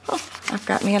 Oh, I've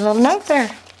got me a little note there.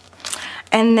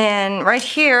 And then right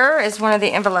here is one of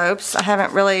the envelopes.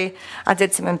 I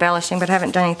did some embellishing, but I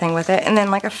haven't done anything with it. And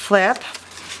then like a flip.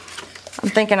 I'm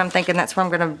thinking that's what I'm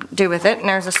going to do with it. And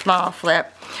there's a small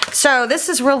flip. So this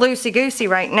is real loosey-goosey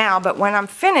right now, but when I'm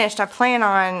finished, I plan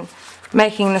on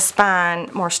making the spine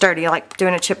more sturdy, like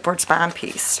doing a chipboard spine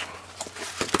piece.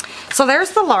 So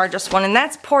there's the largest one, and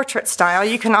that's portrait style.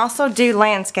 You can also do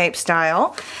landscape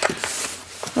style.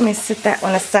 Let me set that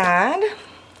one aside.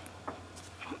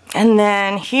 And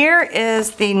then here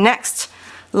is the next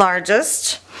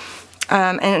largest,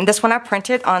 and this one I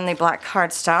printed on the black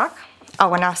cardstock. Oh,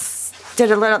 when I did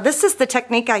this is the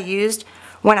technique I used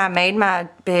when I made my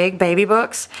big baby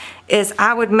books, is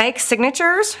I would make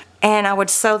signatures and I would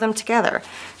sew them together.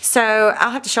 So I'll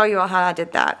have to show you all how I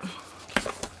did that.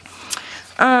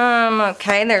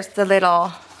 Okay, there's the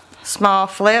little small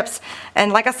flips,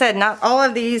 and like I said, not all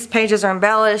of these pages are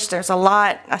embellished. There's a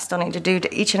lot I still need to do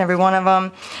to each and every one of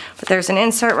them, but there's an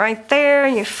insert right there.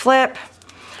 You flip.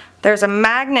 There's a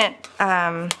magnet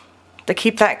to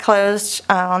keep that closed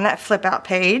on that flip out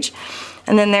page,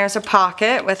 and then there's a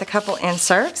pocket with a couple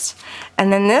inserts,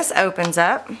 and then this opens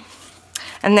up,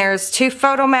 and there's two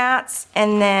photo mats,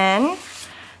 and then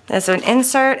there's an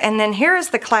insert, and then here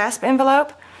is the clasp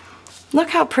envelope. Look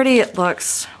how pretty it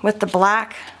looks with the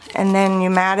black, and then you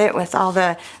mat it with all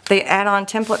the add-on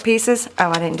template pieces. Oh,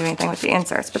 I didn't do anything with the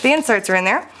inserts, but the inserts are in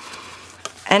there.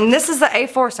 And this is the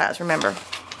A4 size, remember.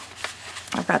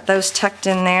 I've got those tucked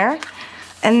in there.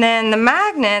 And then the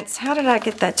magnets, how did I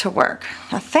get that to work?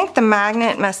 I think the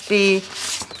magnet must be,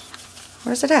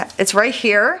 where's it at? It's right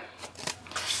here,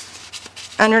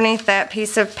 underneath that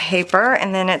piece of paper,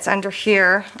 and then it's under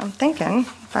here. I'm thinking,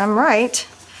 if I'm right,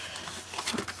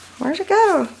 where'd it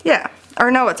go? Yeah, or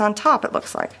no, it's on top, it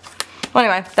looks like. Well,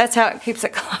 anyway, that's how it keeps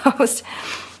it closed.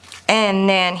 And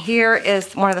then here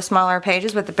is one of the smaller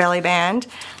pages with the belly band.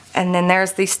 And then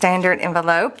there's the standard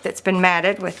envelope that's been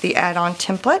matted with the add-on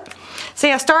template. See,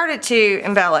 I started to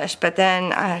embellish, but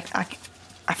then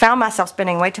I found myself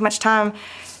spending way too much time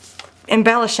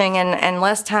embellishing and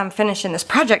less time finishing this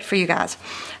project for you guys.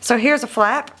 So here's a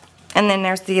flap, and then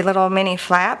there's the little mini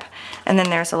flap, and then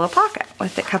there's a little pocket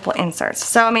with a couple of inserts.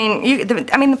 So I mean,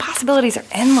 the possibilities are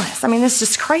endless. I mean, this is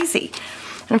just crazy.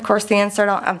 And of course, the insert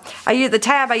on I used the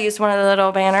tab. I used one of the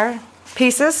little banner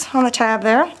pieces on the tab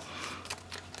there.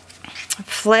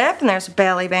 Flip, and there's a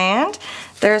belly band.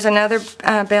 There's another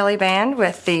belly band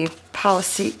with the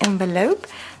policy envelope.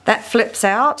 That flips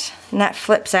out, and that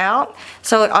flips out.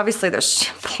 So obviously there's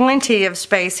plenty of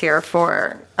space here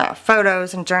for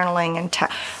photos and journaling. And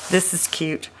this is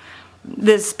cute.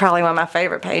 This is probably one of my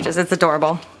favorite pages. It's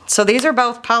adorable. So these are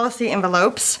both policy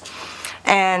envelopes,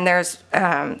 and there's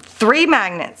 3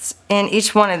 magnets in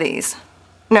each one of these.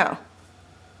 No,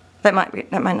 that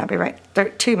might not be right. There are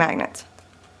 2 magnets.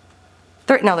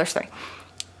 No, there's 3,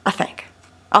 I think.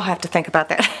 I'll have to think about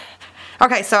that.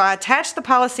 Okay, so I attached the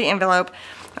policy envelope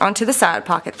onto the side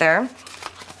pocket there.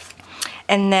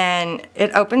 And then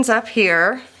it opens up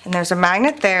here, and there's a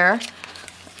magnet there.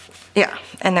 Yeah,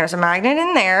 and there's a magnet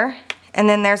in there, and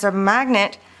then there's a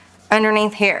magnet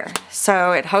underneath here.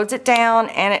 So it holds it down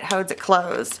and it holds it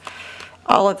closed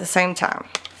all at the same time.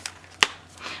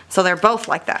 So they're both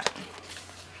like that.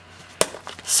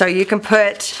 So you can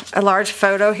put a large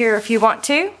photo here if you want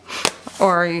to,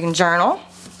 or you can journal.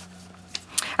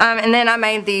 And then I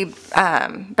made the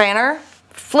banner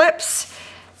flips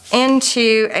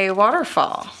into a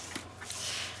waterfall,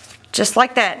 just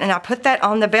like that. And I put that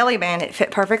on the belly band. It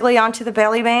fit perfectly onto the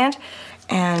belly band,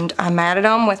 and I matted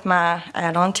them with my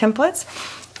add-on templates.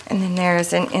 And then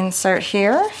there's an insert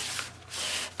here.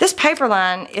 This paper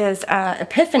line is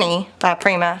Epiphany by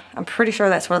Prima. I'm pretty sure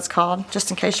that's what it's called,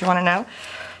 just in case you want to know.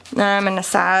 And the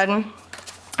side,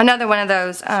 another one of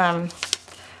those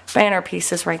banner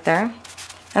pieces right there.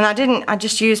 And I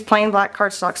just used plain black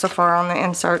cardstock so far on the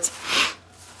inserts.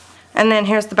 And then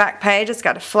here's the back page. It's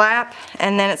got a flap,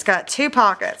 and then it's got 2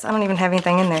 pockets. I don't even have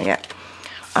anything in there yet.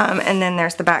 And then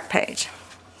there's the back page.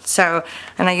 So,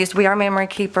 and I used We Are Memory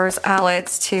Keepers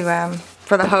eyelets to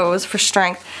for the hose for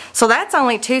strength. So that's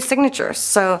only 2 signatures.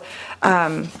 So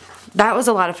that was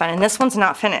a lot of fun. And this one's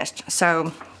not finished,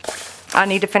 so I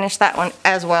need to finish that one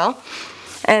as well.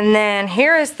 And then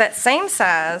here is that same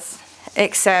size,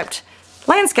 except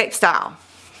landscape style.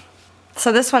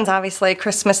 So this one's obviously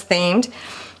Christmas themed.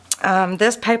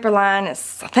 This paper line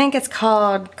is, I think it's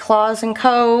called Claus &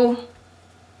 Co.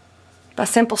 by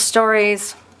Simple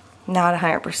Stories. Not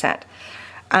 100%.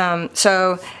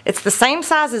 So it's the same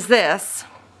size as this,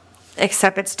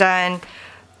 except it's done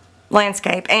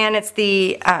landscape, and it's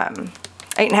the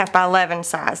 8.5 by 11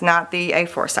 size, not the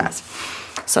A4 size.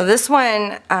 So this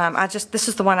one, this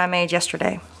is the one I made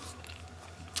yesterday.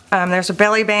 There's a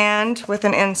belly band with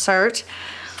an insert,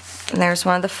 and there's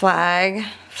one of the flag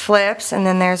flips, and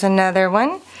then there's another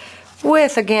one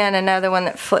with, again, another one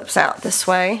that flips out this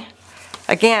way.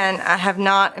 Again, I have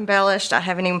not embellished. I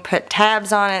haven't even put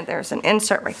tabs on it. There's an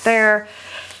insert right there.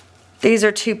 These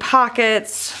are 2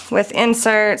 pockets with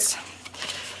inserts.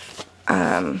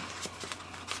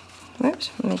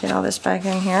 Oops, let me get all this back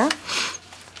in here.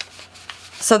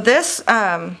 So this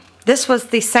was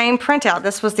the same printout.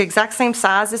 This was the exact same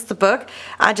size as the book.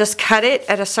 I just cut it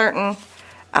at a certain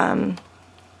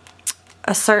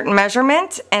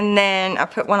measurement, and then I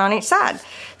put one on each side.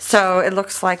 So it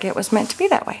looks like it was meant to be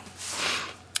that way.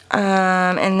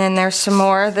 And then there's some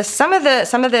more. Some of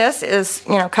this is,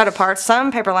 you know, cut apart.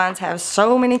 Some paper lines have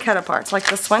so many cut aparts, like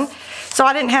this one. So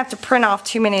I didn't have to print off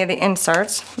too many of the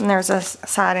inserts. And there's a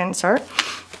side insert.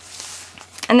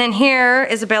 And then here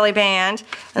is a belly band.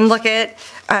 And look at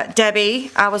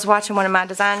Debbie. I was watching one of my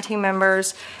design team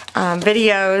members'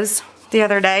 videos the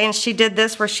other day, and she did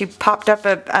this where she popped up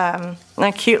a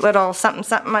cute little something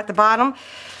something at the bottom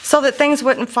so that things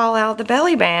wouldn't fall out of the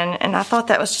belly band, and I thought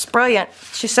that was just brilliant.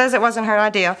 She says it wasn't her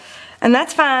idea, and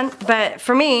that's fine, but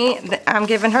for me, I'm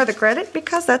giving her the credit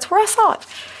because that's where I saw it.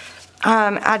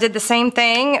 I did the same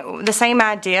thing, the same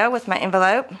idea with my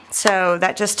envelope. So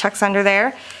that just tucks under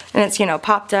there, and it's, you know,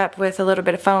 popped up with a little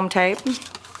bit of foam tape.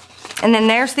 And then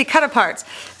there's the cut-aparts.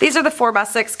 These are the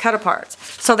 4x6 cut-aparts.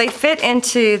 So they fit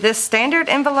into this standard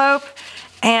envelope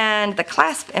and the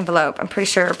clasp envelope, I'm pretty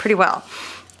sure, pretty well.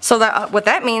 So that, what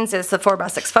that means is the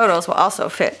 4x6 photos will also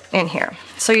fit in here.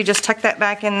 So you just tuck that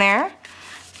back in there,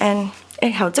 and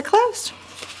it holds it closed.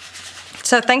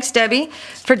 So thanks, Debbie,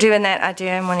 for doing that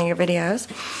idea in one of your videos.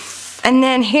 And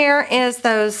then here is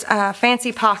those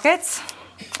fancy pockets,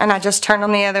 and I just turned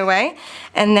them the other way,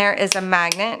 and there is a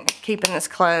magnet keeping this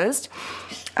closed.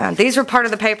 These were part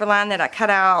of the paper line that I cut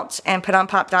out and put on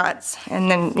pop dots,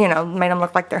 and then, you know, made them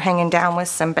look like they're hanging down with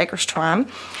some baker's twine.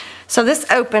 So this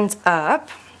opens up,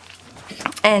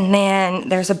 and then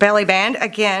there's a belly band,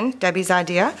 again, Debbie's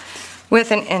idea,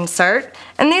 with an insert.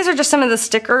 And these are just some of the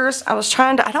stickers.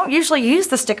 I don't usually use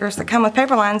the stickers that come with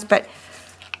paper lines, but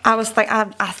I was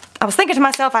thinking to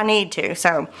myself, I need to,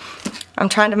 so I'm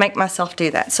trying to make myself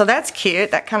do that. So that's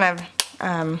cute. That kind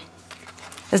of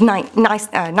is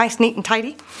nice, neat, and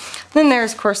tidy. Then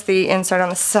there's, of course, the insert on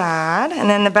the side, and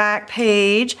then the back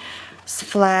page is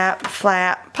flat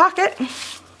pocket.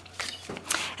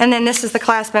 And then this is the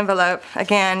clasp envelope,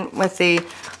 again, with the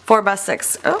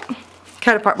 4x6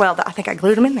 cut apart. Well, I think I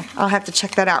glued them in there. I'll have to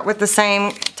check that out, with the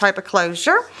same type of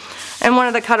closure. And one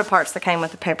of the cut aparts that came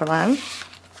with the paper line.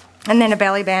 And then a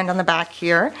belly band on the back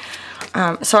here.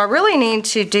 So I really need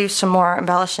to do some more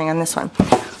embellishing on this one.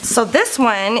 So this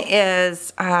one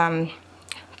is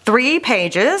 3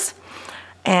 pages,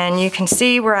 and you can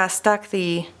see where I stuck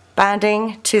the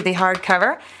binding to the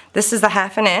hardcover. This is the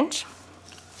 1/2 inch.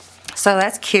 So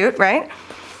that's cute, right?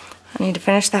 I need to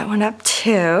finish that one up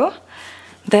too.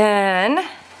 Then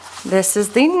this is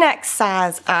the next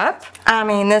size up.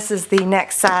 This is the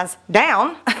next size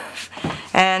down.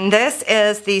 And this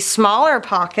is the smaller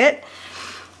pocket.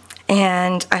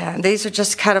 And these are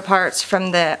just cut aparts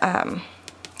from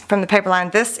the paper line.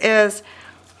 This is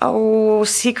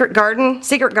Secret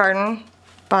Garden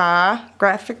by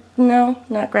Graphic. No,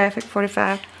 not Graphic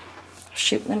 45.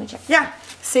 Shoot, let me check. Yeah,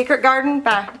 Secret Garden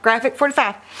by Graphic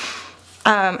 45.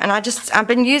 And I've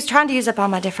been trying to use up all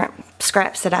my different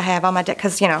scraps that I have on my deck,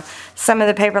 because, you know, some of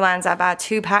the paper lines I buy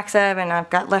 2 packs of, and I've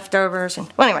got leftovers.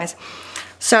 And well, anyways,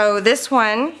 so this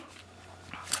one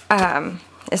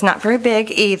is not very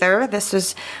big either. This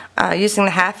is using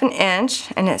the 1/2 inch,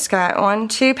 and it's got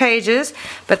 2 pages,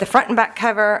 but the front and back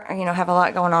cover, you know, have a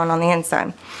lot going on the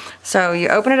inside. So you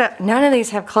open it up. None of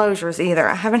these have closures either.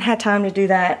 I haven't had time to do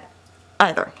that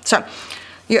either. So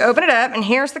you open it up, and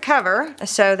here's the cover.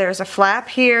 So there's a flap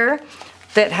here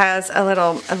that has a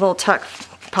little tuck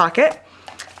pocket,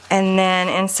 and then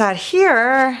inside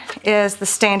here is the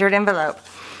standard envelope.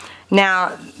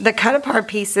 Now the cut apart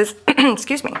pieces,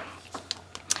 excuse me,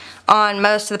 on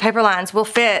most of the paper lines will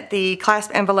fit the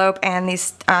clasp envelope and the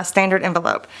standard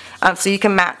envelope, so you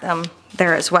can map them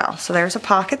there as well. So there's a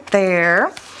pocket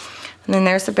there, and then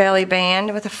there's the belly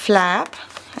band with a flap.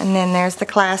 And then there's the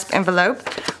clasp envelope.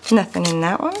 Nothing in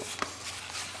that one.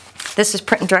 This is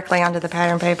printing directly onto the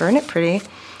pattern paper. Isn't it pretty?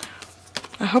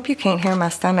 I hope you can't hear my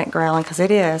stomach growling, because it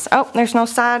is. Oh, there's no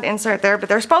side insert there, but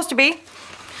they're supposed to be.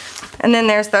 And then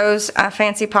there's those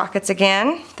fancy pockets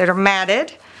again that are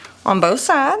matted on both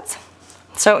sides.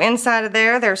 So inside of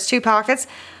there, there's 2 pockets.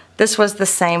 This was the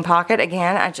same pocket.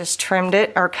 Again, I just trimmed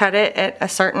it or cut it at a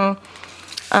certain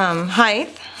height.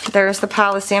 There's the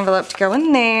policy envelope to go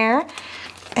in there.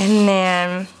 And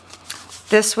then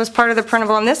this was part of the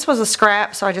printable, and this was a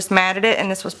scrap, so I just matted it,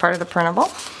 and this was part of the printable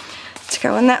to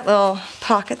go in that little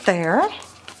pocket there. And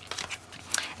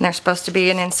there's supposed to be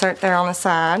an insert there on the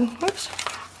side. Whoops.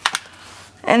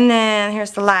 And then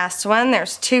here's the last one.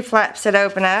 There's 2 flaps that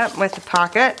open up with the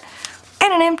pocket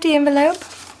and an empty envelope.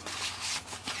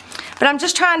 But I'm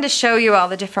just trying to show you all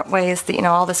the different ways that, you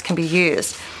know, all this can be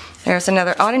used. There's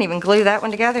another, I didn't even glue that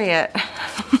one together yet.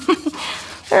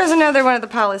 There's another one of the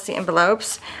policy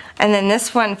envelopes, and then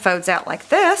this one folds out like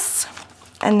this,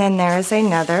 and then there's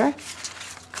another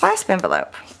clasp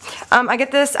envelope. I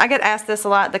get asked this a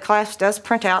lot. The clasp does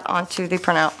print out onto the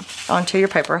printout, onto your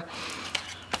paper.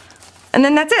 And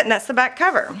then that's it, and that's the back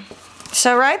cover.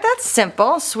 So, right, that's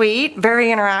simple, sweet, very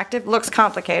interactive, looks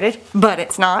complicated, but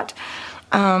it's not.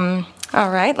 All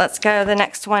right, let's go to the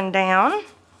next one down.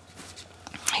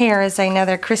 Here is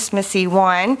another Christmassy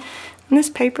one. Isn't this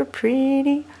paper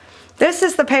pretty? This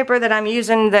is the paper that I'm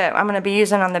using, that I'm going to be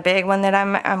using on the big one that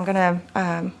I'm going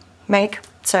to make.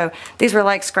 So these were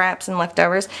like scraps and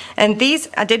leftovers. And these,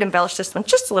 I did embellish this one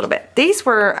just a little bit. These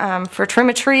were for trim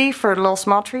a tree for little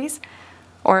small trees,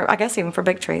 or I guess even for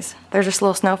big trees. They're just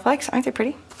little snowflakes. Aren't they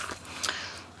pretty?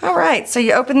 Alright, so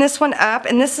you open this one up,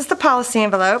 and this is the policy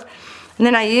envelope. And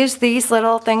then I use these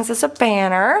little things as a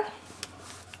banner.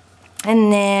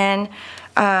 And then,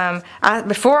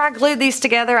 before I glued these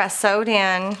together, I sewed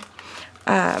in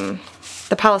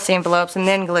the policy envelopes and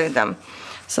then glued them.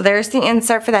 So there's the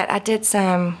insert for that. I did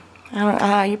some, I don't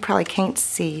know, you probably can't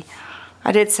see.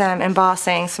 I did some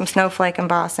embossing, some snowflake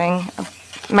embossing. I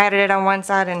matted it on one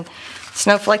side and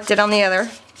snowflaked it on the other.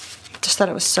 Just thought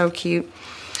it was so cute.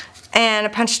 And I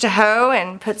punched a hole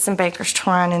and put some baker's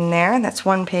twine in there. That's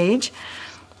one page.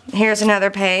 Here's another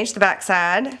page, the back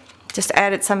side. Just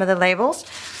added some of the labels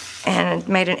and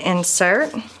made an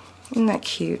insert. Isn't that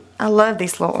cute? I love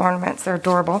these little ornaments. They're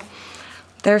adorable.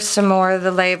 There's some more of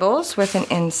the labels with an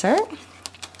insert.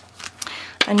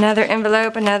 Another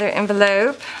envelope, another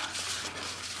envelope.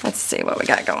 Let's see what we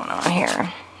got going on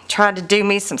here. Tried to do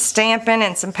me some stamping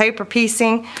and some paper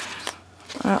piecing.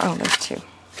 Oh, there's two.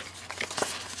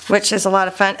 Which is a lot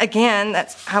of fun. Again,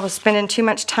 I was spending too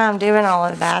much time doing all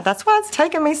of that. That's why it's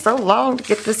taking me so long to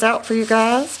get this out for you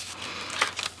guys.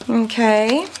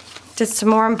 Okay, did some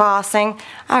more embossing.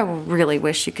 I really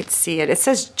wish you could see it. It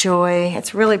says Joy.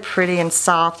 It's really pretty and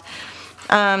soft.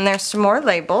 There's some more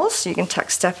labels, so you can tuck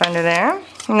stuff under there.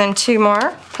 And then two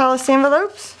more policy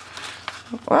envelopes.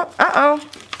 Well, uh-oh.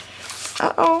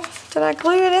 Uh-oh. Did I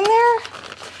glue it in there?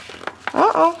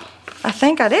 Uh-oh. I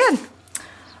think I did.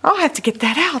 I'll have to get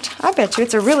that out. I bet you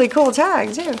it's a really cool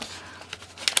tag, too.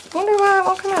 Wonder why it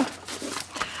won't come out.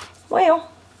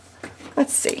 Well,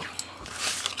 let's see.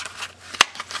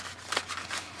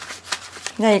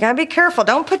 Now, you gotta be careful.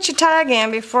 Don't put your tag in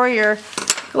before your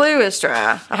glue is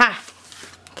dry. Aha!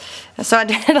 So I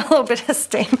did a little bit of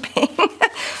stamping.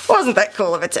 Wasn't that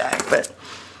cool of a tag, but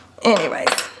anyways.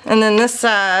 And then this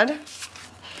side,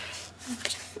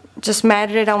 just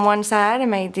matted it on one side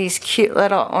and made these cute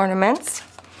little ornaments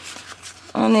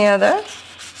on the other.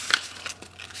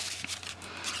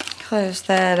 Close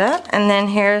that up, and then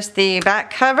here's the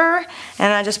back cover,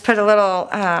 and I just put a little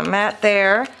mat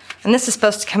there, and this is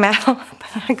supposed to come out,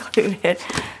 but I glued it.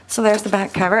 So there's the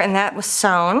back cover, and that was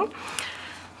sewn.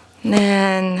 And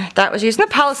then that was using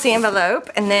the policy envelope,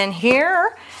 and then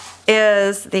here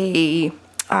is the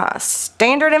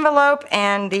standard envelope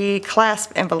and the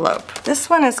clasp envelope. This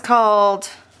one is called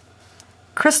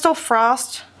Crystal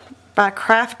Frost by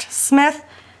Craftsmith,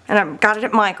 and I got it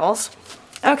at Michael's.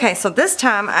 Okay, so this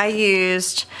time I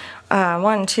used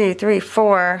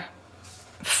 4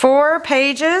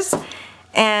 pages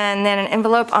and then an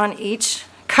envelope on each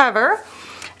cover,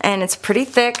 and it's pretty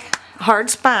thick, hard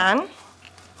spine.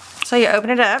 So you open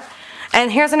it up,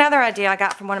 and here's another idea I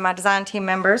got from one of my design team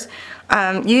members,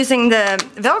 using the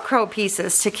Velcro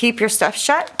pieces to keep your stuff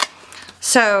shut.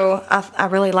 So I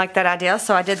really like that idea,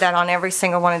 so I did that on every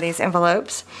single one of these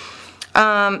envelopes.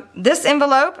 This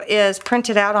envelope is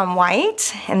printed out on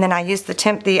white, and then I used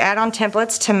the add-on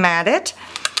templates to mat it,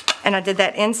 and I did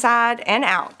that inside and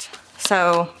out,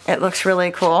 so it looks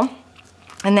really cool.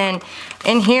 And then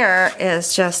in here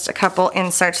is just a couple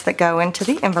inserts that go into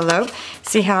the envelope.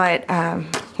 See how it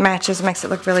matches, makes it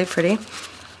look really pretty.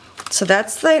 So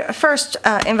that's the first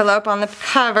envelope on the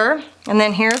cover, and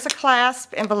then here's a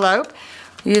clasp envelope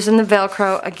using the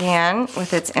Velcro again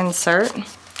with its insert.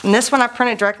 And this one I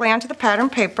printed directly onto the pattern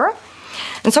paper.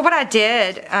 And so what I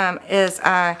did is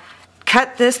I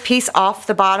cut this piece off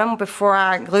the bottom before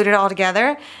I glued it all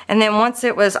together, and then once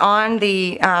it was on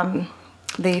the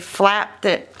flap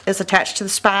that is attached to the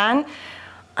spine,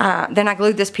 then I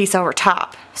glued this piece over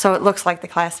top so it looks like the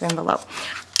clasp envelope.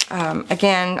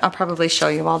 Again, I'll probably show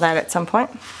you all that at some point.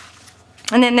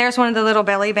 And then there's one of the little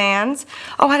belly bands.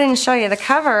 Oh, I didn't show you the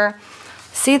cover.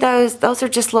 See those? Those are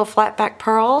just little flat back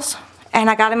pearls. And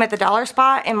I got them at the dollar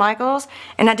spot in Michael's,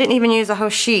 and I didn't even use a whole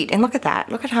sheet. And look at that.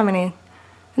 Look at how many.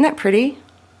 Isn't that pretty?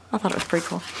 I thought it was pretty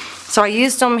cool. So I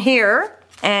used them here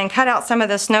and cut out some of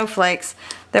the snowflakes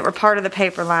that were part of the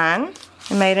paper line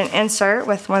and made an insert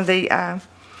with one of the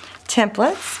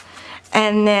templates.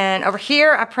 And then over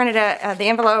here I printed the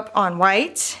envelope on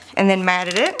white and then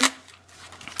matted it.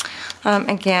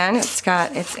 Again, it's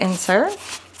got its insert.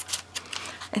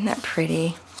 Isn't that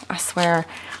pretty? I swear.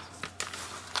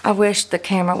 I wish the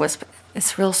camera was,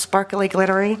 it's real sparkly,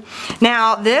 glittery.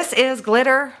 Now, this is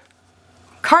glitter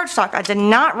cardstock. I did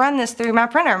not run this through my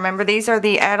printer. Remember, these are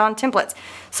the add-on templates.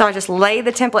 So I just laid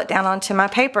the template down onto my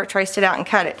paper, traced it out, and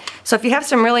cut it. So if you have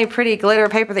some really pretty glitter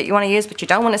paper that you want to use, but you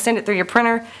don't want to send it through your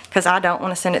printer, because I don't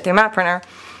want to send it through my printer,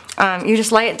 you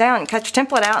just lay it down and cut your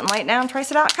template out and lay it down, trace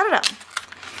it out, cut it out.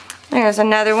 There's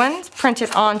another one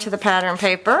printed onto the pattern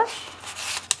paper.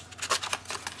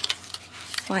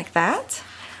 Like that.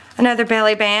 Another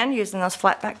belly band using those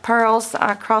flat back pearls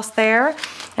across there.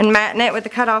 and matting it with the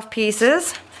cut off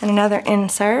pieces, and another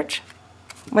insert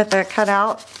with a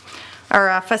cutout or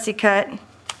a fussy cut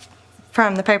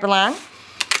from the paper line.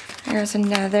 There's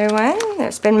another one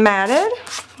that's been matted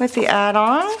with the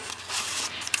add-on.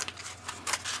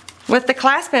 With the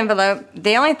clasp envelope,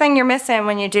 the only thing you're missing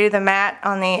when you do the mat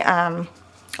on the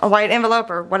a white envelope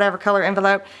or whatever color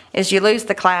envelope is you lose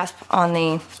the clasp on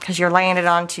the, because you're laying it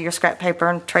onto your scrap paper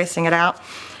and tracing it out.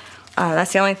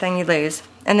 That's the only thing you lose.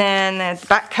 And then the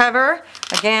back cover,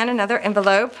 again, another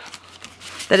envelope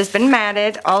that has been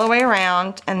matted all the way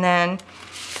around, and then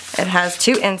it has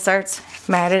two inserts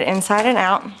matted inside and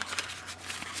out.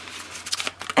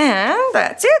 And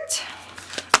that's it.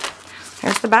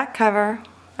 There's the back cover.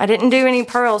 I didn't do any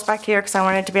pearls back here because I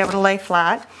wanted to be able to lay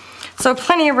flat. So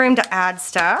plenty of room to add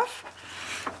stuff.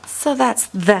 So that's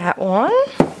that one.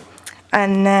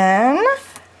 And then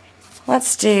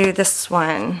let's do this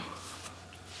one.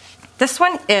 This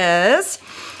one is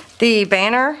the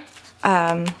banner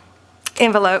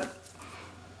envelope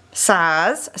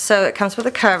size. So it comes with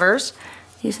the covers,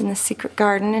 using the Secret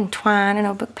Garden and twine and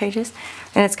old book pages.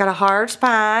 And it's got a hard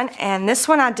spine. And this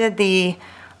one I did the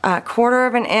 1/4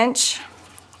 of an inch.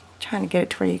 I'm trying to get it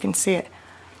to where you can see it.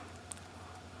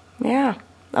 Yeah.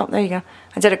 Oh, there you go.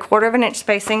 I did a 1/4 of an inch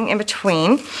spacing in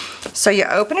between. So you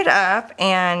open it up,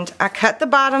 and I cut the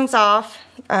bottoms off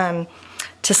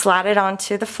to slide it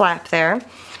onto the flap there.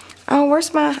 Oh,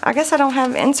 where's my, I guess I don't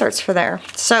have inserts for there.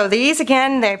 So these,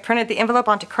 again, they printed the envelope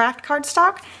onto craft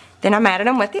cardstock. Then I matted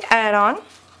them with the add-on.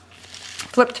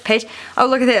 Flipped the page. Oh,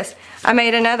 look at this. I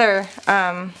made another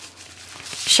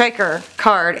shaker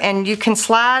card, and you can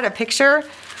slide a picture.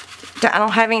 I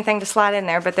don't have anything to slide in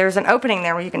there, but there's an opening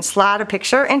there where you can slide a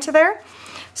picture into there.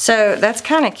 So that's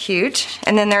kind of cute.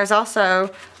 And then there's also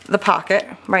the pocket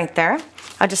right there.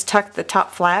 I just tucked the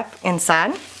top flap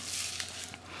inside.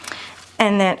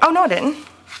 And then, oh no I didn't.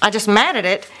 I just matted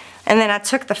it, and then I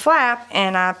took the flap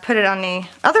and I put it on the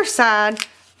other side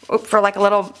for like a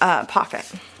little pocket.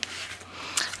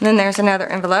 And then there's another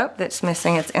envelope that's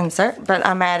missing its insert, but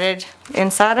I matted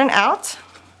inside and out.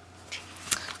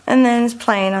 And then it's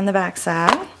plain on the back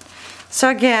side. So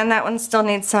again, that one still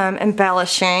needs some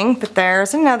embellishing, but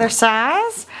there's another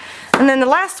size. And then the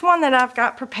last one that I've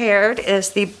got prepared is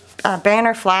the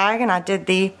banner flag, and I did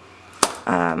the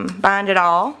bind it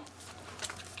all.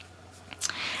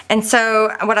 And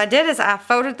so what I did is I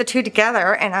folded the two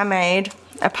together and I made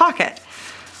a pocket.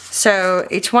 So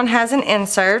each one has an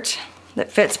insert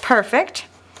that fits perfect.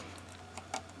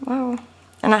 Whoa.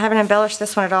 And I haven't embellished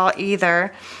this one at all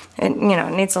either. It, you know,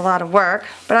 it needs a lot of work.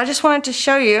 But I just wanted to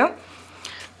show you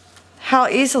how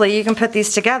easily you can put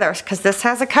these together, because this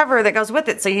has a cover that goes with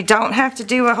it, so you don't have to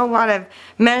do a whole lot of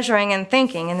measuring and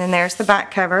thinking. And then there's the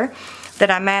back cover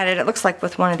that I matted, it looks like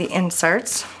with one of the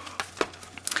inserts.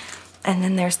 And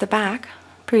then there's the back,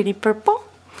 pretty purple.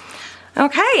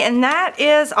 Okay, and that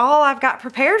is all I've got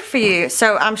prepared for you.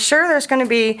 So I'm sure there's going to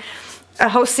be a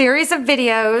whole series of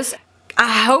videos.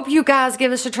 I hope you guys give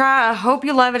this a try. I hope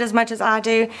you love it as much as I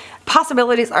do.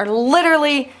 Possibilities are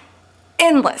literally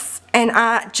endless, and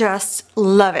I just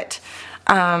love it.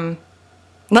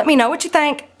 Let me know what you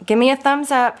think. Give me a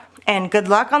thumbs up, and good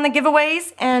luck on the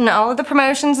giveaways and all of the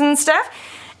promotions and stuff.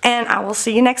 And I will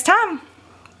see you next time.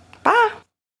 Bye.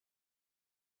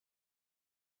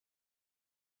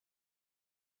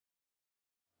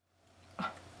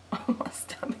 My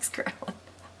stomach's growling.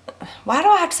 Why do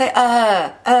I have to say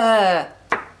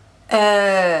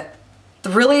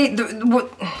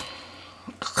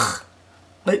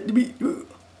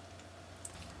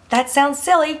that sounds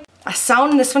silly. I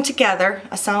sewn this one together.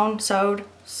 I sewed.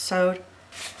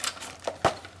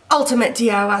 Ultimate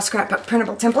DIY scrapbook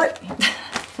printable template.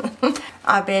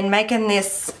 I've been making the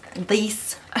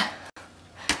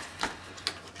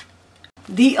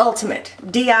ultimate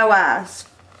DIY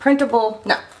printable,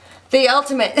 no, the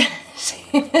ultimate